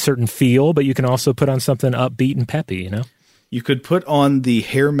feel, but you can also put on something upbeat and peppy, You could put on the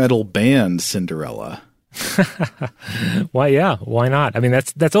hair metal band Cinderella. Why not? I mean,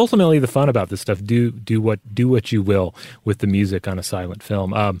 that's ultimately the fun about this stuff. Do what you will with the music on a silent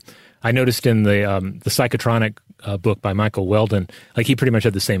film. I noticed in the Psychotronic book by Michael Weldon, like he pretty much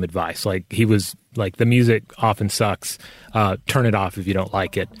had the same advice. Like he was like, the music often sucks. Turn it off if you don't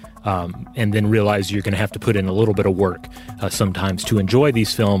like it, and then realize you're going to have to put in a little bit of work sometimes to enjoy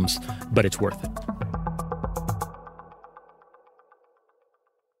these films, but it's worth it.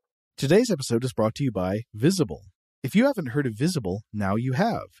 Today's episode is brought to you by Visible. If you haven't heard of Visible, now you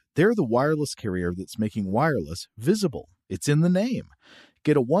have. They're the wireless carrier that's making wireless visible. It's in the name.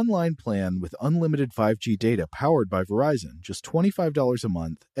 Get a one-line plan with unlimited 5G data powered by Verizon, just $25 a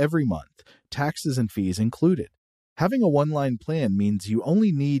month, every month, taxes and fees included. Having a one-line plan means you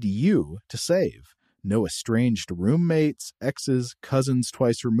only need you to save. No estranged roommates, exes, cousins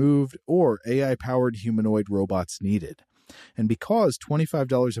twice removed, or AI-powered humanoid robots needed. And because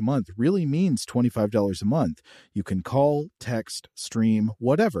 $25 a month really means $25 a month, you can call, text, stream,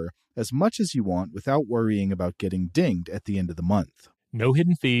 whatever, as much as you want without worrying about getting dinged at the end of the month. No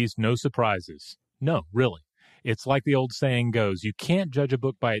hidden fees, no surprises. No, really. It's like the old saying goes, you can't judge a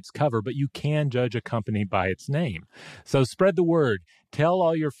book by its cover, but you can judge a company by its name. So spread the word. Tell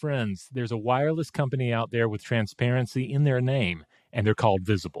all your friends there's a wireless company out there with transparency in their name, and they're called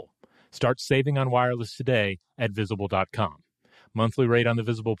Visible. Start saving on wireless today at Visible.com. Monthly rate on the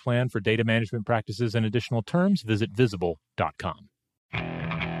Visible plan for data management practices and additional terms, visit Visible.com.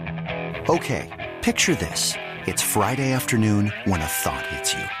 Okay, picture this. It's Friday afternoon when a thought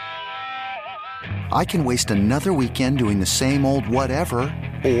hits you. I can waste another weekend doing the same old whatever,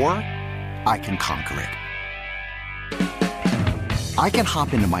 or I can conquer it. I can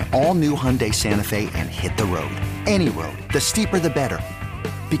hop into my all-new Hyundai Santa Fe and hit the road. Any road. The steeper, the better.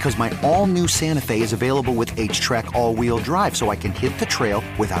 Because my all-new Santa Fe is available with H-Track all-wheel drive, so I can hit the trail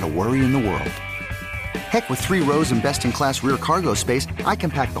without a worry in the world. Heck, with 3 rows and best-in-class rear cargo space, I can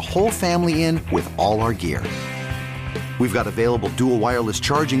pack the whole family in with all our gear. We've got available dual wireless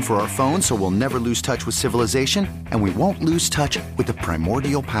charging for our phones, so we'll never lose touch with civilization, and we won't lose touch with the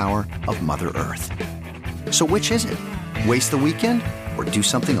primordial power of Mother Earth. So which is it? Waste the weekend or do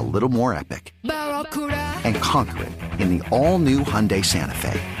something a little more epic? And conquer it in the all-new Hyundai Santa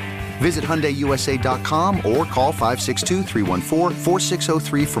Fe. Visit HyundaiUSA.com or call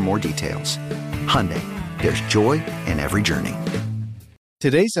 562-314-4603 for more details. Hyundai, there's joy in every journey.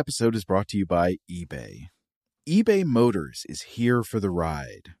 Today's episode is brought to you by eBay. eBay Motors is here for the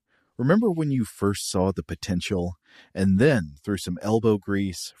ride. Remember when you first saw the potential? And then, through some elbow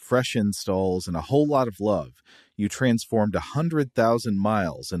grease, fresh installs, and a whole lot of love, you transformed 100,000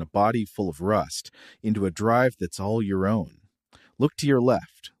 miles and a body full of rust into a drive that's all your own. Look to your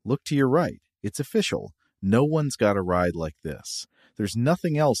left. Look to your right. It's official. No one's got a ride like this. There's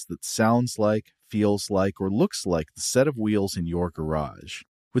nothing else that sounds like, feels like, or looks like the set of wheels in your garage.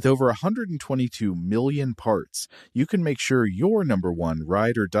 With over 122 million parts, you can make sure your number one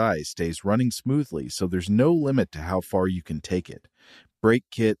ride or die stays running smoothly, so there's no limit to how far you can take it. Brake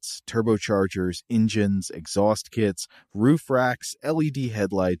kits, turbochargers, engines, exhaust kits, roof racks, LED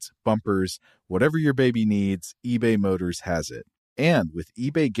headlights, bumpers, whatever your baby needs, eBay Motors has it. And with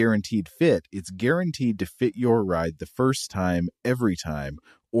eBay Guaranteed Fit, it's guaranteed to fit your ride the first time, every time,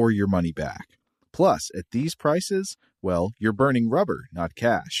 or your money back. Plus, at these prices, well, you're burning rubber, not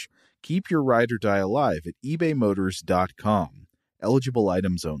cash. Keep your ride or die alive at ebaymotors.com. Eligible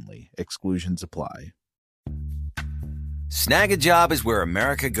items only. Exclusions apply. Snag a Job is where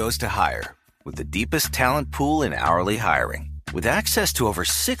America goes to hire, with the deepest talent pool in hourly hiring. With access to over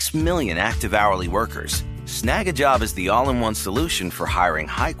 6 million active hourly workers, Snag a Job is the all-in-one solution for hiring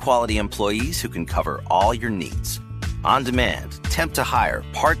high-quality employees who can cover all your needs. On demand, temp to hire,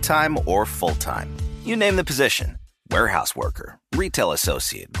 part-time or full-time. You name the position. Warehouse worker, retail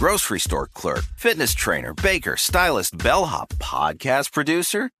associate, grocery store clerk, fitness trainer, baker, stylist, bellhop, podcast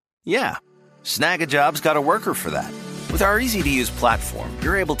producer. Yeah, Snag a Job's got a worker for that. With our easy-to-use platform,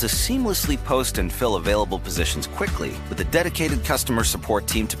 you're able to seamlessly post and fill available positions quickly with a dedicated customer support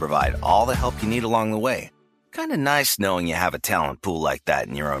team to provide all the help you need along the way. Kind of nice knowing you have a talent pool like that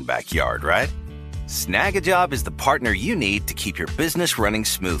in your own backyard, right? Snagajob is the partner you need to keep your business running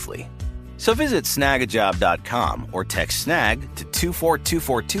smoothly. So visit snagajob.com or text snag to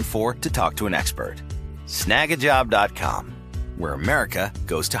 242424 to talk to an expert. Snagajob.com, where America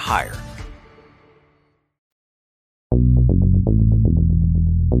goes to hire.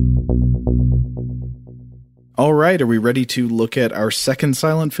 All right, are we ready to look at our second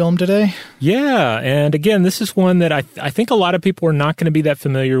silent film today? Yeah, and again, this is one that I think a lot of people are not going to be that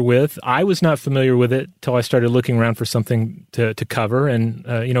familiar with. I was not familiar with it till I started looking around for something to cover. And,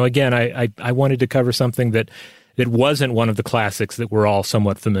 again, I wanted to cover something that wasn't one of the classics that we're all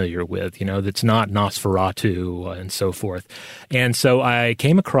somewhat familiar with, that's not Nosferatu and so forth. And so I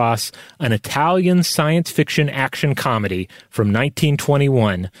came across an Italian science fiction action comedy from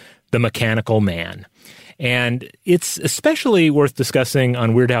 1921, The Mechanical Man. And it's especially worth discussing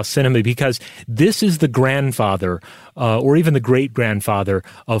on Weird House Cinema because this is the grandfather, or even the great-grandfather,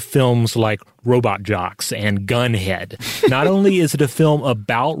 of films like Robot Jox and Gunhead. Not only is it a film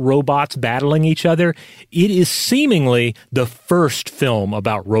about robots battling each other, it is seemingly the first film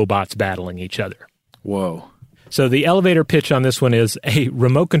about robots battling each other. Whoa. So the elevator pitch on this one is a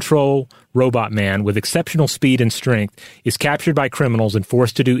remote control robot man with exceptional speed and strength is captured by criminals and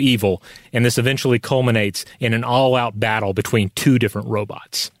forced to do evil, and this eventually culminates in an all-out battle between two different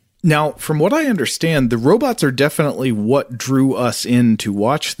robots. Now, from what I understand, the robots are definitely what drew us in to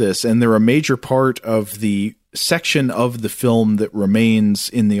watch this, and they're a major part of the section of the film that remains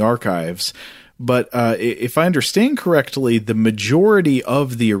in the archives. But if I understand correctly, the majority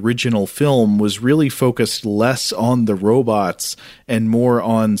of the original film was really focused less on the robots and more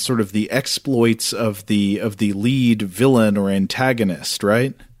on sort of the exploits of the lead villain or antagonist,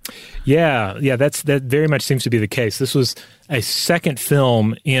 right? Yeah, that very much seems to be the case. This was a second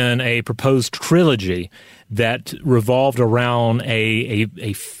film in a proposed trilogy that revolved around a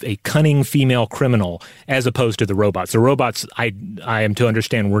cunning female criminal as opposed to the robots. The robots, I am to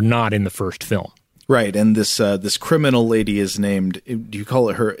understand, were not in the first film. Right, and this criminal lady is named, do you call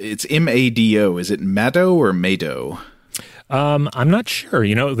it her, it's M-A-D-O, is it Mado or Mado? I'm not sure.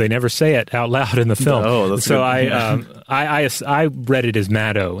 They never say it out loud in the film. Oh, that's so good. I read it as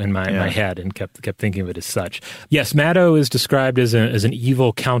Mado in my head and kept thinking of it as such. Yes, Mado is described as an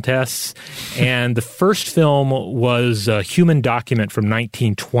evil countess, and the first film was a Human Document from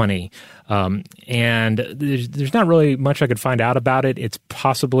 1920. And there's not really much I could find out about it. It's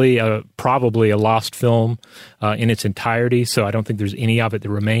probably a lost film in its entirety, so I don't think there's any of it that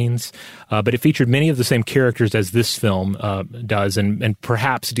remains. But it featured many of the same characters as this film does, and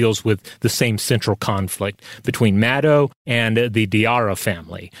perhaps deals with the same central conflict between Mado and the Diarra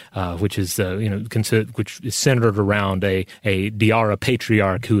family, which is which is centered around a Diarra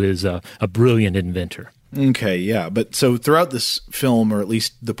patriarch who is a brilliant inventor. Okay, yeah. But so throughout this film, or at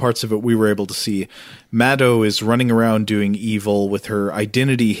least the parts of it we were able to see, Mado is running around doing evil with her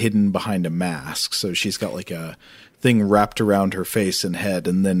identity hidden behind a mask. So she's got like a thing wrapped around her face and head,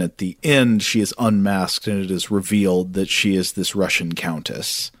 and then at the end she is unmasked and it is revealed that she is this Russian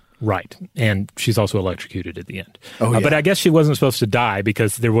countess. Right. And she's also electrocuted at the end. Oh, yeah. But I guess she wasn't supposed to die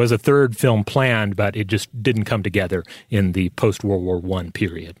because there was a third film planned, but it just didn't come together in the post-World War I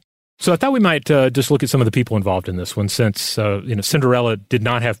period. So I thought we might just look at some of the people involved in this one, since Cinderella did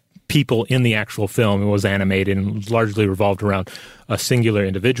not have people in the actual film. It was animated and largely revolved around a singular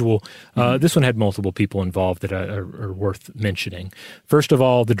individual. This one had multiple people involved that are worth mentioning. First of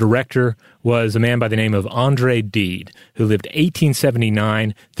all, the director was a man by the name of André Dede, who lived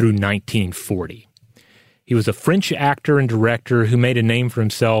 1879 through 1940. He was a French actor and director who made a name for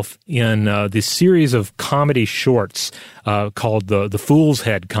himself in this series of comedy shorts called the Fool's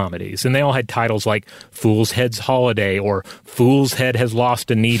Head comedies. And they all had titles like Fool's Head's Holiday or Fool's Head Has Lost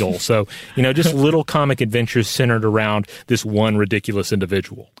a Needle. So, just little comic adventures centered around this one ridiculous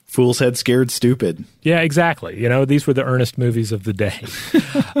individual. Fool's Head Scared Stupid. Yeah, exactly. These were the earnest movies of the day.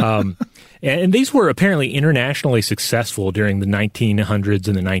 And these were apparently internationally successful during the 1900s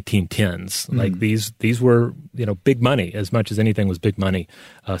and the 1910s. Like these were, big money, as much as anything was big money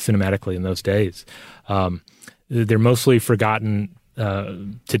cinematically in those days. They're mostly forgotten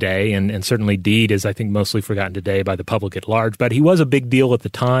today, and certainly Dede is, I think, mostly forgotten today by the public at large. But he was a big deal at the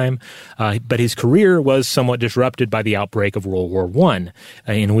time. But his career was somewhat disrupted by the outbreak of World War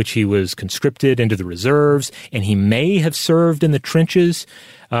I, in which he was conscripted into the reserves, and he may have served in the trenches.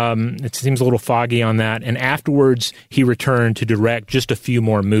 It seems a little foggy on that. And afterwards, he returned to direct just a few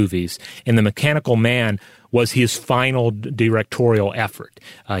more movies. And The Mechanical Man was his final directorial effort.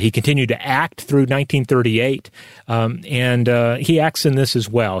 He continued to act through 1938, and he acts in this as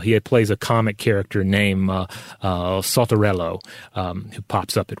well. He plays a comic character named Saltarello, who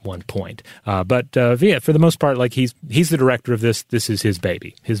pops up at one point. But yeah, for the most part, like he's the director of this. This is his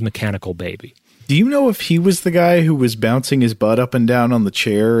baby, his mechanical baby. Do you know if he was the guy who was bouncing his butt up and down on the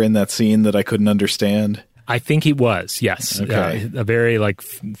chair in that scene that I couldn't understand? I think he was, yes. Okay. A very, like,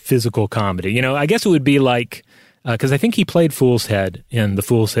 physical comedy. You know, I guess it would be like, because I think he played Fool's Head in the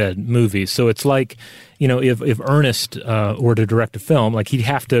Fool's Head movies. So it's like, you know, if Ernest were to direct a film, like, he'd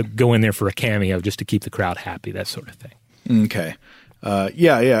have to go in there for a cameo just to keep the crowd happy, that sort of thing. Okay.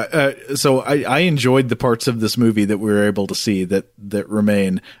 So I enjoyed the parts of this movie that we were able to see that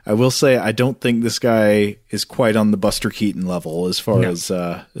remain. I will say I don't think this guy is quite on the Buster Keaton level as far as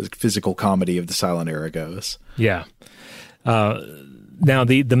physical comedy of the silent era goes. Yeah. Now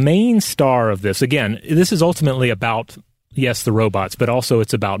the main star of this, again, this is ultimately about, yes, the robots, but also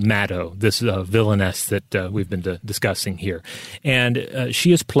it's about Maddo, this villainess that we've been discussing here. And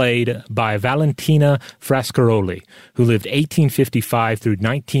she is played by Valentina Frascaroli, who lived 1855 through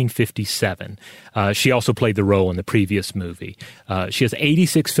 1957. She also played the role in the previous movie. She has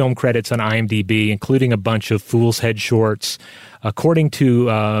 86 film credits on IMDb, including a bunch of Fool's Head shorts. According to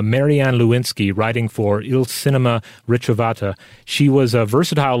Marianne Lewinsky, writing for Il Cinema Ritrovata, she was a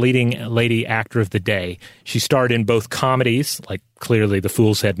versatile leading lady actor of the day. She starred in both comedies, like clearly the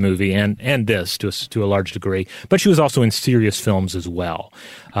Fool's Head movie, and this to a large degree, but she was also in serious films as well.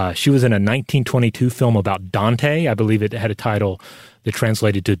 She was in a 1922 film about Dante. I believe it had a title that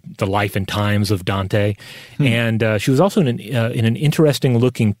translated to The Life and Times of Dante. And she was also in an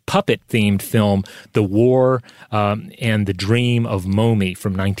interesting-looking puppet-themed film, The War and the Dream of Momi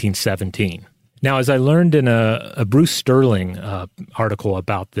from 1917. Now, as I learned in a Bruce Sterling article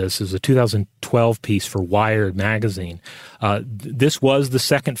about this, is a 2012 piece for Wired magazine, this was the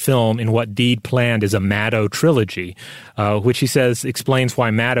second film in what Deed planned as a Maddo trilogy, which he says explains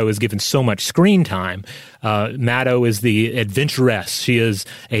why Maddo is given so much screen time. Maddo is the adventuress. She is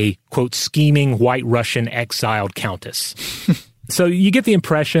a, quote, scheming white Russian exiled countess. So you get the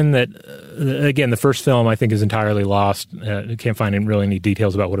impression that, again, the first film I think is entirely lost. Can't find really any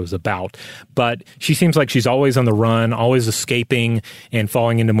details about what it was about. But she seems like she's always on the run, always escaping and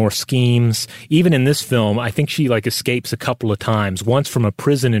falling into more schemes. Even in this film, I think she like escapes a couple of times, once from a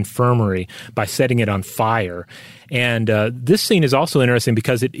prison infirmary by setting it on fire. And this scene is also interesting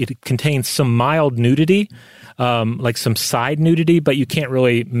because it contains some mild nudity, like some side nudity, but you can't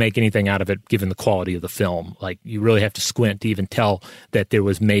really make anything out of it given the quality of the film. Like, you really have to squint to even tell that there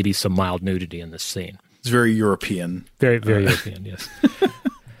was maybe some mild nudity in this scene. It's very European. Very, very European, yes.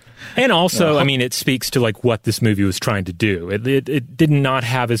 And also, I mean, it speaks to like what this movie was trying to do. It did not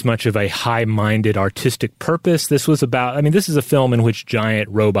have as much of a high-minded artistic purpose. This was about, I mean, this is a film in which giant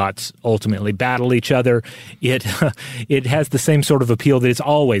robots ultimately battle each other. It has the same sort of appeal that it's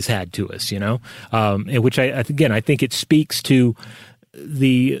always had to us, you know, which I think it speaks to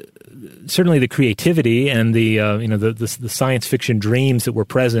certainly the creativity and the science fiction dreams that were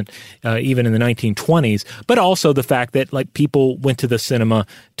present even in the 1920s, but also the fact that like people went to the cinema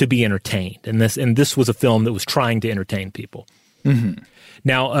to be entertained, and this was a film that was trying to entertain people. Mm-hmm.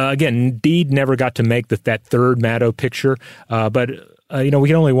 Now, again, Deed never got to make that third Maddo picture, but we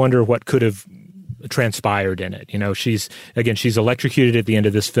can only wonder what could have transpired in it. You know, she's electrocuted at the end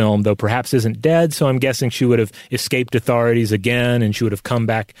of this film, though perhaps isn't dead, so I'm guessing she would have escaped authorities again, and she would have come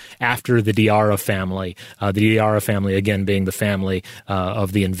back after the Diarra family, the Diarra family again being the family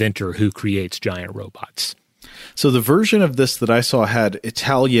of the inventor who creates giant robots. So the version of this that I saw had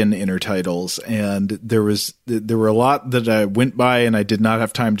Italian intertitles, and there were a lot that I went by and I did not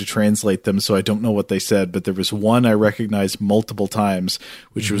have time to translate them, so I don't know what they said, but there was one I recognized multiple times,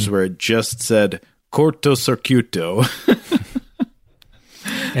 which was where it just said cortocircuito.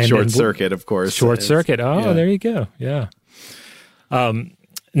 Short circuit, of course. Short circuit. Oh, yeah. There you go. Yeah.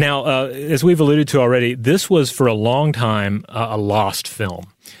 Now, as we've alluded to already, this was for a long time a lost film.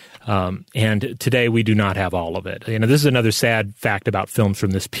 And today we do not have all of it. You know, this is another sad fact about films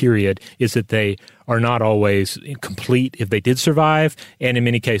from this period, is that they are not always complete if they did survive, and in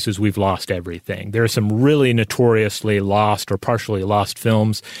many cases we've lost everything. There are some really notoriously lost or partially lost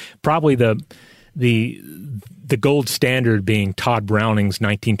films. Probably the gold standard being Todd Browning's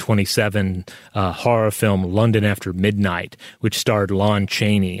 1927 horror film London After Midnight, which starred Lon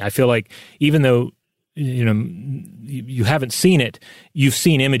Chaney. I feel like even though you haven't seen it, you've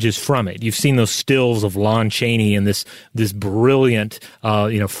seen images from it. You've seen those stills of Lon Chaney and this brilliant,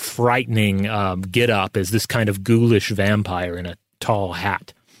 frightening get up as this kind of ghoulish vampire in a tall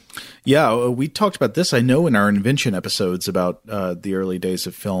hat. Yeah, we talked about this, I know, in our Invention episodes about the early days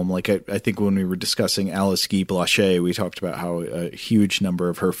of film. Like, I think when we were discussing Alice Guy Blaché, we talked about how a huge number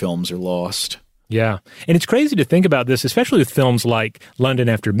of her films are lost. Yeah. And it's crazy to think about this, especially with films like London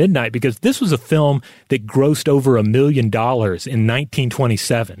After Midnight, because this was a film that grossed over $1 million in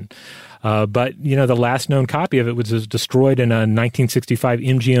 1927. But, you know, the last known copy of it was destroyed in a 1965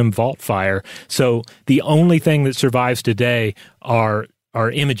 MGM vault fire. So the only thing that survives today are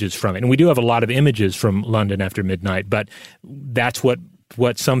images from it. And we do have a lot of images from London After Midnight, but that's what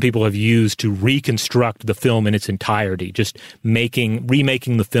some people have used to reconstruct the film in its entirety, just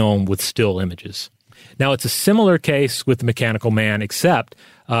remaking the film with still images. Now, it's a similar case with The Mechanical Man, except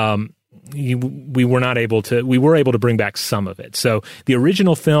we were able to bring back some of it. So the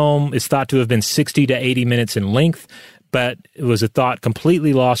original film is thought to have been 60 to 80 minutes in length, but it was a thought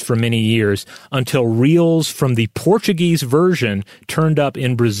completely lost for many years until reels from the Portuguese version turned up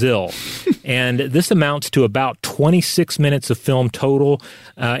in Brazil. And this amounts to about 26 minutes of film total.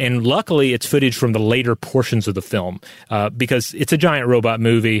 And luckily, it's footage from the later portions of the film because it's a giant robot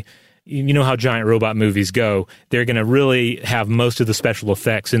movie. You know how giant robot movies go. They're going to really have most of the special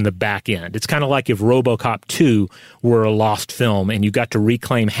effects in the back end. It's kind of like if RoboCop 2 were a lost film and you got to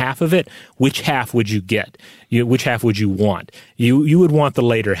reclaim half of it. Which half would you get? Which half would you want? You would want the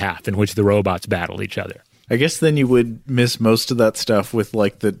later half in which the robots battle each other. I guess then you would miss most of that stuff with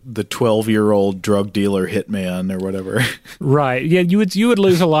like the 12-year-old drug dealer hitman or whatever. Right. Yeah, you would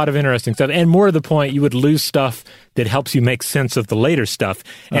lose a lot of interesting stuff. And more to the point, you would lose stuff that helps you make sense of the later stuff.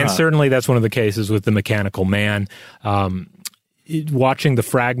 And certainly that's one of the cases with The Mechanical Man. Watching the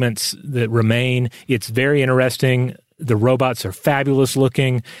fragments that remain, it's very interesting. The robots are fabulous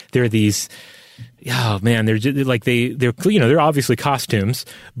looking. They're these... Oh man, they're they're obviously costumes,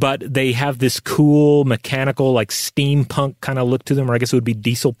 but they have this cool mechanical, like steampunk kind of look to them, or I guess it would be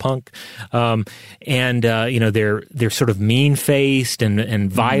diesel punk. They're sort of mean faced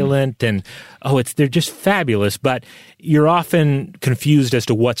and violent, and they're just fabulous. But you're often confused as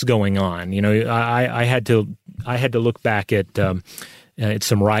to what's going on. You know, I had to look back at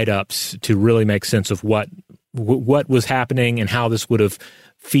some write ups to really make sense of what was happening and how this would have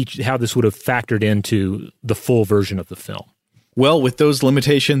factored into the full version of the film. Well, with those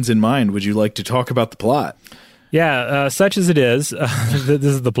limitations in mind, would you like to talk about the plot? Yeah, such as it is, this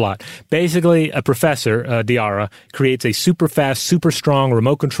is the plot. Basically, a professor, Diarra, creates a super fast, super strong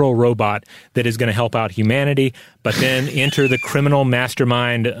remote control robot that is going to help out humanity, but then enter the criminal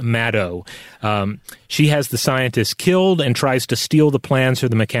mastermind Maddow. She has the scientist killed and tries to steal the plans for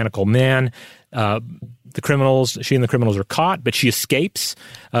the Mechanical Man. She and the criminals are caught, but she escapes,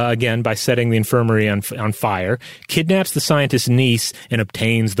 again, by setting the infirmary on fire, kidnaps the scientist's niece, and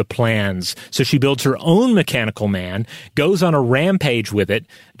obtains the plans. So she builds her own Mechanical Man, goes on a rampage with it,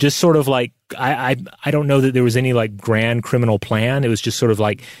 just sort of like, I don't know that there was any like grand criminal plan. It was just sort of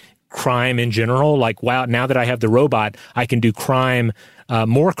like crime in general. Like, wow, now that I have the robot, I can do crime,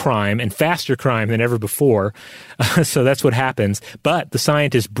 more crime and faster crime than ever before. So that's what happens. But the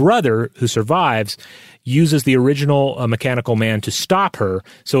scientist's brother, who survives, uses the original Mechanical Man to stop her.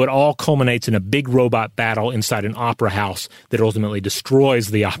 So it all culminates in a big robot battle inside an opera house that ultimately destroys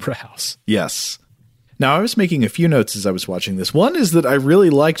the opera house. Yes. Now, I was making a few notes as I was watching this. One is that I really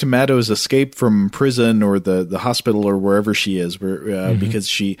liked Maddow's escape from prison or the hospital or wherever she is,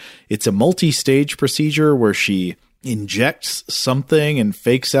 because it's a multi-stage procedure where she injects something and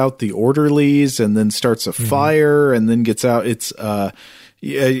fakes out the orderlies and then starts a fire and then gets out. It's a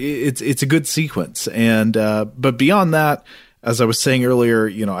good sequence. And but beyond that, as I was saying earlier,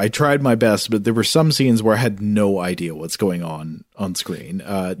 you know, I tried my best, but there were some scenes where I had no idea what's going on screen.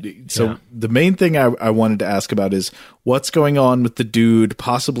 The main thing I wanted to ask about is what's going on with the dude,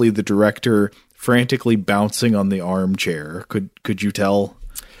 possibly the director, frantically bouncing on the armchair. Could you tell?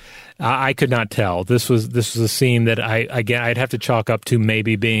 I could not tell. This was a scene that I'd have to chalk up to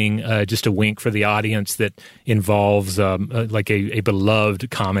maybe being just a wink for the audience that involves like a beloved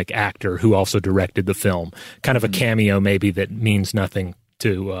comic actor who also directed the film. Kind of a cameo maybe that means nothing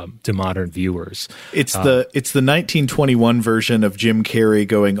to modern viewers. It's the 1921 version of Jim Carrey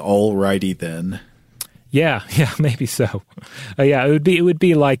going "All righty then." Yeah, maybe so. It would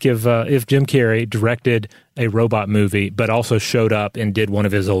be like if Jim Carrey directed a robot movie, but also showed up and did one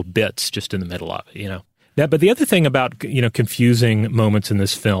of his old bits just in the middle of it, you know. But the other thing about, you know, confusing moments in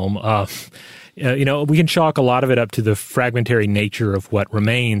this film, we can chalk a lot of it up to the fragmentary nature of what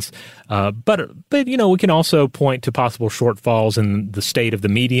remains. But we can also point to possible shortfalls in the state of the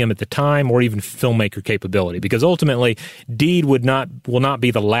medium at the time, or even filmmaker capability, because ultimately Deed will not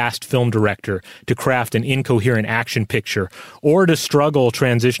be the last film director to craft an incoherent action picture or to struggle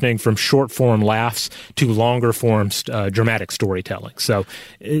transitioning from short form laughs to longer form dramatic storytelling. So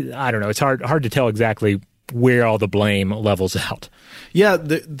I don't know. It's hard to tell exactly where all the blame levels out. Yeah,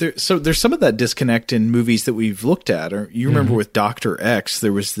 so there's some of that disconnect in movies that we've looked at. Or you remember with Dr. X,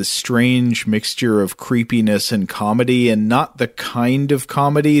 there was this strange mixture of creepiness and comedy, and not the kind of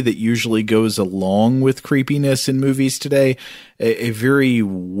comedy that usually goes along with creepiness in movies today. A very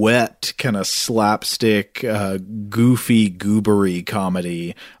wet, kind of slapstick, goofy, goobery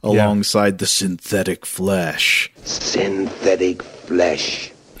comedy alongside the synthetic flesh. Synthetic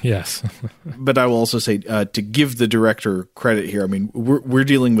flesh. Yes. But I will also say, to give the director credit here, I mean, we're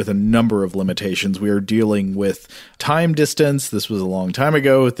dealing with a number of limitations. We are dealing with time distance. This was a long time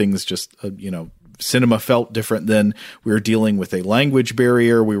ago. Things just, cinema felt different then. We were dealing with a language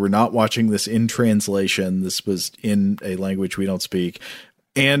barrier. We were not watching this in translation. This was in a language we don't speak.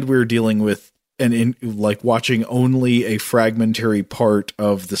 And we were dealing with watching only a fragmentary part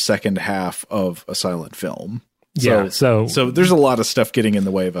of the second half of a silent film. So there's a lot of stuff getting in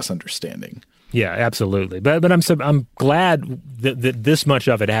the way of us understanding. Yeah, absolutely. But I'm glad that this much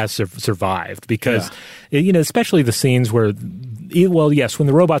of it has survived, because especially the scenes where, yes, when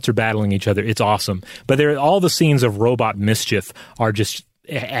the robots are battling each other, it's awesome. But all the scenes of robot mischief are just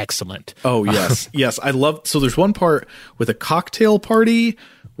excellent. Oh yes, yes. I love. So there's one part with a cocktail party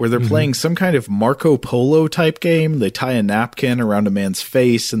where they're playing some kind of Marco Polo type game. They tie a napkin around a man's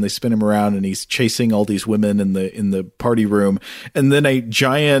face and they spin him around, and he's chasing all these women in the party room. And then a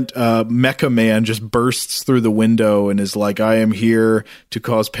giant mecha man just bursts through the window and is like, "I am here to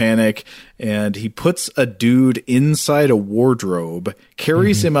cause panic." And he puts a dude inside a wardrobe,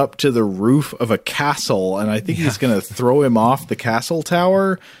 carries him up to the roof of a castle, and I think he's going to throw him off the castle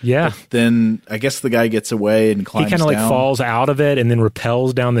tower. Yeah. But then I guess the guy gets away and climbs down. He kind of falls out of it and then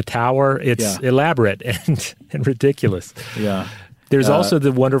rappels down the tower. It's elaborate and ridiculous. Yeah. There's also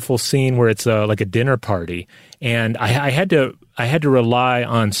the wonderful scene where it's like a dinner party, and I had to rely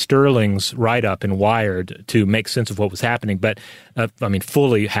on Sterling's write-up in Wired to make sense of what was happening, but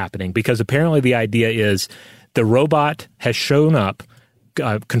fully happening, because apparently the idea is the robot has shown up,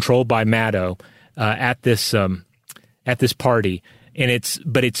 controlled by Maddow, at this party, and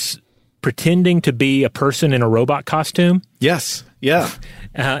it's pretending to be a person in a robot costume. Yes. Yeah.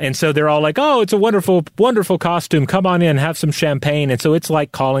 And so they're all like, "Oh, it's a wonderful, wonderful costume. Come on in, have some champagne." And so it's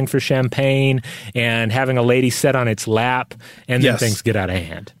like calling for champagne and having a lady sit on its lap, and then things get out of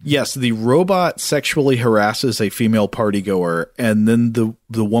hand. Yes, the robot sexually harasses a female partygoer, and then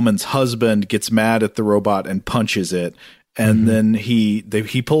the woman's husband gets mad at the robot and punches it. And then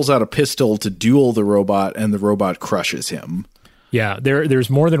he pulls out a pistol to duel the robot, and the robot crushes him. Yeah, there's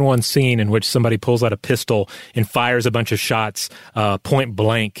more than one scene in which somebody pulls out a pistol and fires a bunch of shots point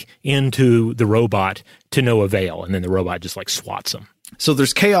blank into the robot to no avail, and then the robot just like swats them. So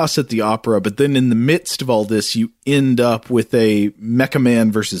there's chaos at the opera, but then in the midst of all this, you end up with a Mecha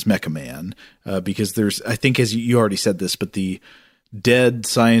Man versus Mecha Man, because there's, I think, as you already said this, but the dead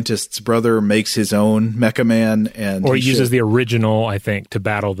scientist's brother makes his own Mecha Man, or he uses the original, I think, to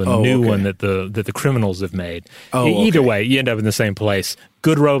battle the new one that the criminals have made. Either way, you end up in the same place.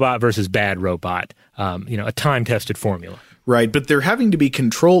 Good robot versus bad robot. A time-tested formula. Right, but they're having to be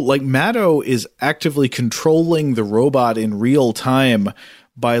controlled. Like, Maddow is actively controlling the robot in real time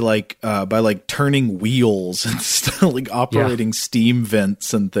by turning wheels and stuff, like operating steam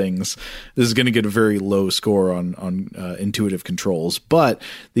vents and things. This is going to get a very low score on intuitive controls. But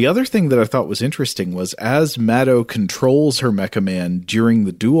the other thing that I thought was interesting was, as Maddow controls her Mecha Man during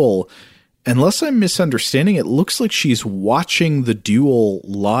the duel, unless I'm misunderstanding, it looks like she's watching the duel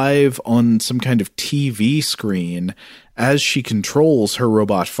live on some kind of TV screen as she controls her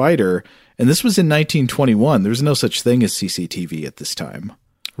robot fighter. And this was in 1921. There was no such thing as CCTV at this time.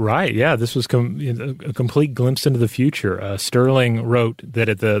 Right, yeah, this was a complete glimpse into the future. Sterling wrote that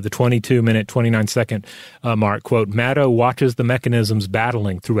at the 22-minute, 29-second mark, quote, "Maddow watches the mechanisms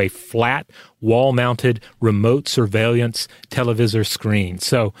battling through a flat, wall-mounted, remote surveillance televisor screen."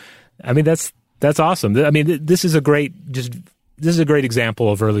 So, I mean, that's awesome. I mean, this is a great just this is a great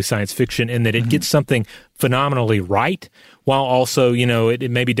example of early science fiction in that it gets something phenomenally right, while also,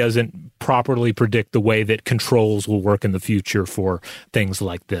 it maybe doesn't properly predict the way that controls will work in the future for things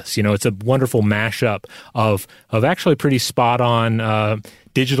like this. It's a wonderful mashup of actually pretty spot on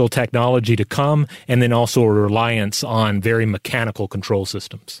digital technology to come, and then also a reliance on very mechanical control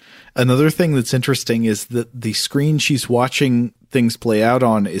systems. Another thing that's interesting is that the screen she's watching things play out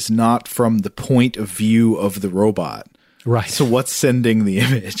on is not from the point of view of the robot. Right. So what's sending the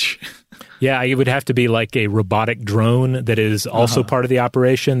image? Yeah, it would have to be like a robotic drone that is also part of the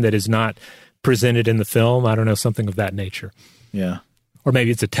operation that is not presented in the film. I don't know, something of that nature. Yeah. Or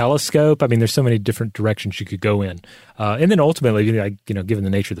maybe it's a telescope. I mean, there's so many different directions you could go in. And then ultimately, given the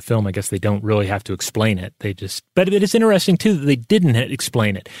nature of the film, I guess they don't really have to explain it. But it is interesting, too, that they didn't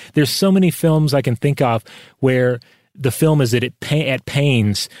explain it. There's so many films I can think of where the film is at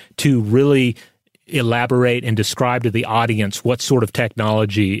pains to really elaborate and describe to the audience what sort of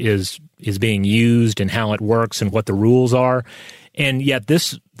technology is being used and how it works and what the rules are. And yet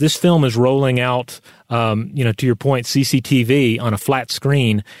this film is rolling out, to your point, CCTV on a flat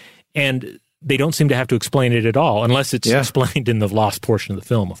screen, and they don't seem to have to explain it at all, unless it's explained in the lost portion of the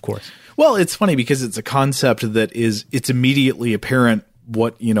film, of course. Well, it's funny because it's a concept that it's immediately apparent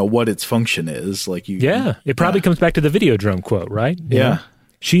what its function is. It probably comes back to the Videodrome quote, right? Yeah.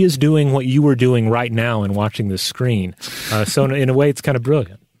 She is doing what you were doing right now and watching this screen. So in a way, it's kind of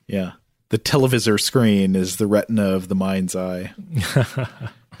brilliant. Yeah. The televisor screen is the retina of the mind's eye.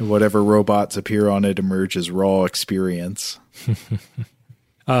 Whatever robots appear on it emerge as raw experience.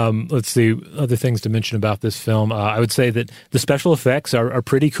 Let's see, other things to mention about this film. I would say that the special effects are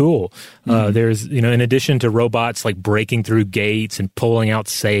pretty cool. There's, in addition to robots like breaking through gates and pulling out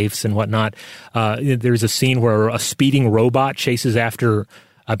safes and whatnot, there's a scene where a speeding robot chases after,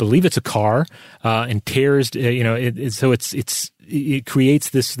 I believe it's a car, and tears, so it creates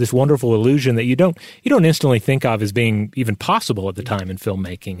this wonderful illusion that you don't instantly think of as being even possible at the time in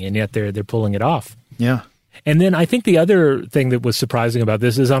filmmaking, and yet they're pulling it off. Yeah. And then I think the other thing that was surprising about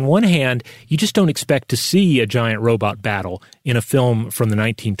this is, on one hand, you just don't expect to see a giant robot battle in a film from the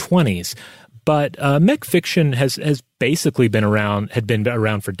 1920s. But mech fiction has basically been around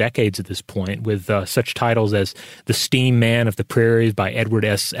for decades at this point, with such titles as The Steam Man of the Prairies by Edward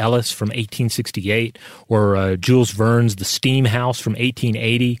S. Ellis from 1868, or Jules Verne's The Steam House from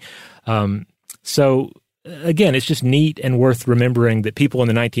 1880. So again, it's just neat and worth remembering that people in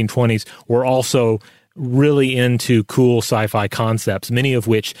the 1920s were also really into cool sci-fi concepts, many of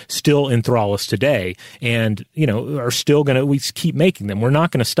which still enthrall us today, and are still we keep making them. We're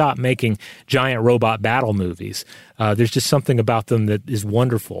not going to stop making giant robot battle movies. There's just something about them that is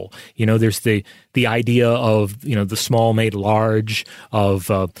wonderful. There's the idea of the small made large,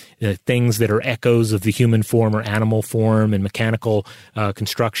 of things that are echoes of the human form or animal form, and mechanical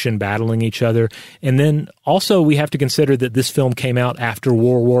construction battling each other. And then also we have to consider that this film came out after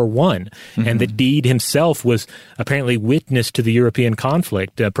World War I, and that Deed himself was apparently witness to the European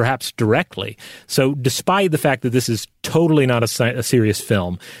conflict, perhaps directly. So despite the fact that this is totally not a serious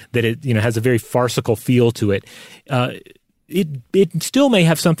film, that it has a very farcical feel to it, it still may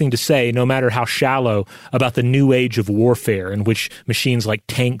have something to say, no matter how shallow, about the new age of warfare, in which machines like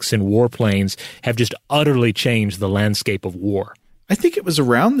tanks and warplanes have just utterly changed the landscape of war. I think it was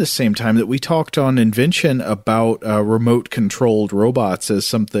around the same time that we talked on Invention about remote-controlled robots as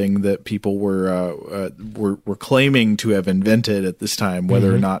something that people were claiming to have invented at this time,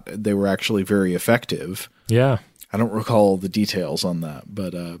 whether or not they were actually very effective. Yeah. I don't recall the details on that,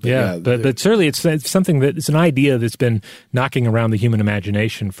 but certainly it's something that it's an idea that's been knocking around the human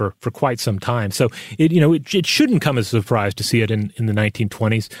imagination for quite some time. So it shouldn't come as a surprise to see it in the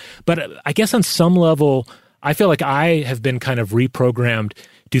 1920s. But I guess on some level, I feel like I have been kind of reprogrammed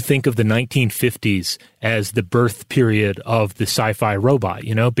to think of the 1950s as the birth period of the sci-fi robot.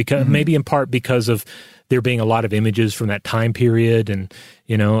 Because maybe in part because of there being a lot of images from that time period, and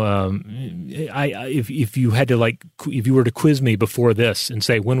if you had to if you were to quiz me before this and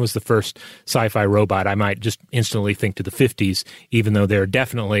say when was the first sci-fi robot, I might just instantly think to the 50s, even though there are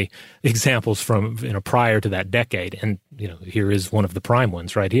definitely examples from prior to that decade, and here is one of the prime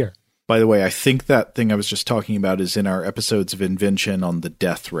ones right here. By the way, I think that thing I was just talking about is in our episodes of Invention on the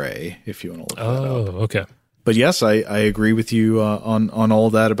Death Ray, if you want to look that up. Oh, okay. But yes, I agree with you on all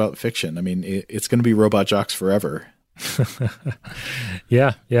that about fiction. I mean, it's going to be robot jocks forever.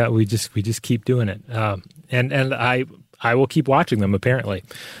 Yeah, we just keep doing it, and I will keep watching them, apparently,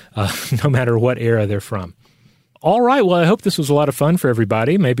 no matter what era they're from. All right, well, I hope this was a lot of fun for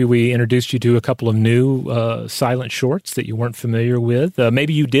everybody. Maybe we introduced you to a couple of new silent shorts that you weren't familiar with.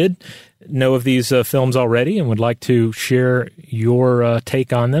 Maybe you did know of these films already and would like to share your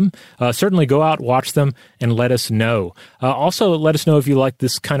take on them, certainly go out, watch them, and let us know. Also, let us know if you like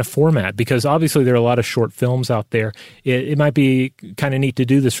this kind of format, because obviously there are a lot of short films out there. It might be kind of neat to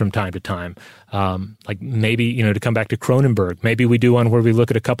do this from time to time. Like maybe, to come back to Cronenberg. Maybe we do one where we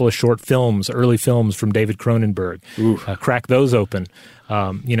look at a couple of short films, early films from David Cronenberg, crack those open.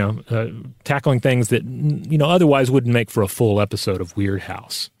 Tackling things that, otherwise wouldn't make for a full episode of Weird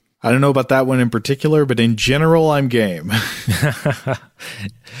House. I don't know about that one in particular, but in general, I'm game.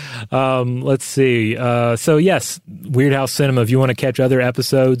 Let's see. So yes, Weird House Cinema, if you want to catch other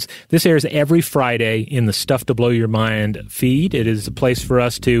episodes, this airs every Friday in the Stuff to Blow Your Mind feed. It is a place for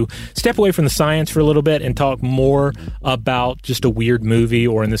us to step away from the science for a little bit and talk more about just a weird movie,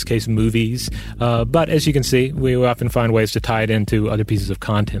 or in this case, movies. But as you can see, we often find ways to tie it into other pieces of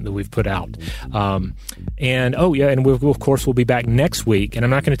content that we've put out. And of course, we'll be back next week. And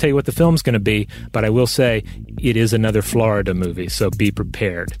I'm not going to tell you what the film's going to be, but I will say it is another Florida movie, so be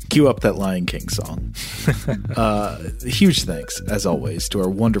prepared. Cue up that Lion King song. Huge thanks, as always, to our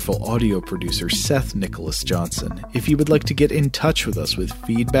wonderful audio producer, Seth Nicholas Johnson. If you would like to get in touch with us with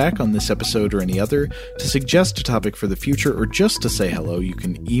feedback on this episode or any other, to suggest a topic for the future, or just to say hello, you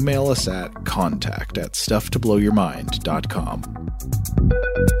can email us at contact@stufftoblowyourmind.com.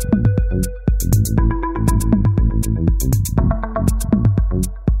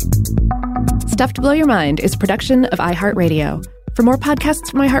 Stuff to Blow Your Mind is a production of iHeartRadio. For more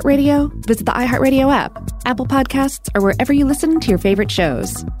podcasts from iHeartRadio, visit the iHeartRadio app, Apple Podcasts, or wherever you listen to your favorite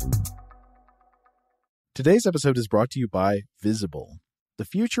shows. Today's episode is brought to you by Visible. The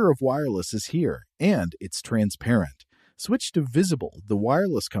future of wireless is here, and it's transparent. Switch to Visible, the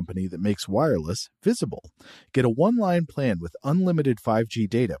wireless company that makes wireless visible. Get a one-line plan with unlimited 5G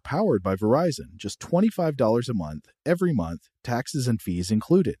data powered by Verizon, just $25 a month, every month, taxes and fees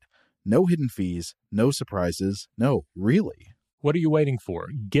included. No hidden fees, no surprises, no, really. What are you waiting for?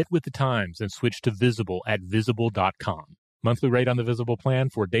 Get with the times and switch to Visible at Visible.com. Monthly rate on the Visible plan.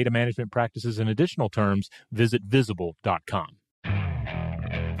 For data management practices and additional terms, visit Visible.com.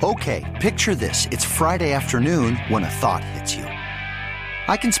 Okay, picture this. It's Friday afternoon when a thought hits you.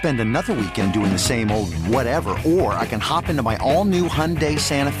 I can spend another weekend doing the same old whatever, or I can hop into my all-new Hyundai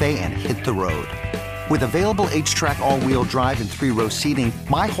Santa Fe and hit the road. With available H-Track all-wheel drive and 3-row seating,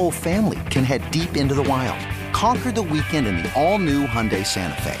 my whole family can head deep into the wild. Conquer the weekend in the all-new Hyundai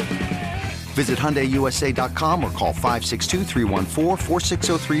Santa Fe. Visit HyundaiUSA.com or call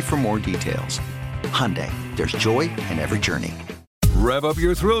 562-314-4603 for more details. Hyundai, there's joy in every journey. Rev up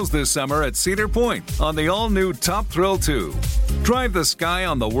your thrills this summer at Cedar Point on the all-new Top Thrill 2. Drive the sky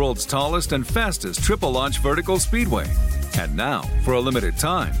on the world's tallest and fastest triple-launch vertical speedway. And now, for a limited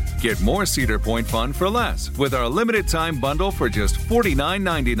time, get more Cedar Point fun for less with our limited-time bundle for just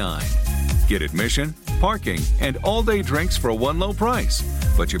 $49.99. Get admission, parking, and all-day drinks for one low price.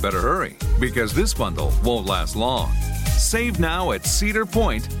 But you better hurry, because this bundle won't last long. Save now at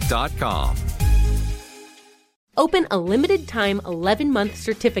cedarpoint.com. Open a limited-time 11-month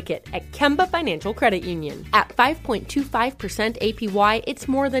certificate at Kemba Financial Credit Union. At 5.25% APY, it's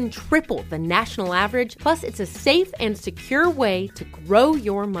more than triple the national average, plus it's a safe and secure way to grow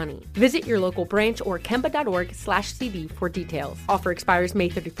your money. Visit your local branch or kemba.org/CD for details. Offer expires May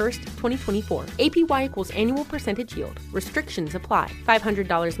 31st, 2024. APY equals annual percentage yield. Restrictions apply.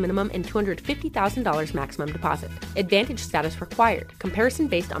 $500 minimum and $250,000 maximum deposit. Advantage status required. Comparison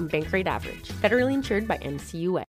based on bank rate average. Federally insured by NCUA.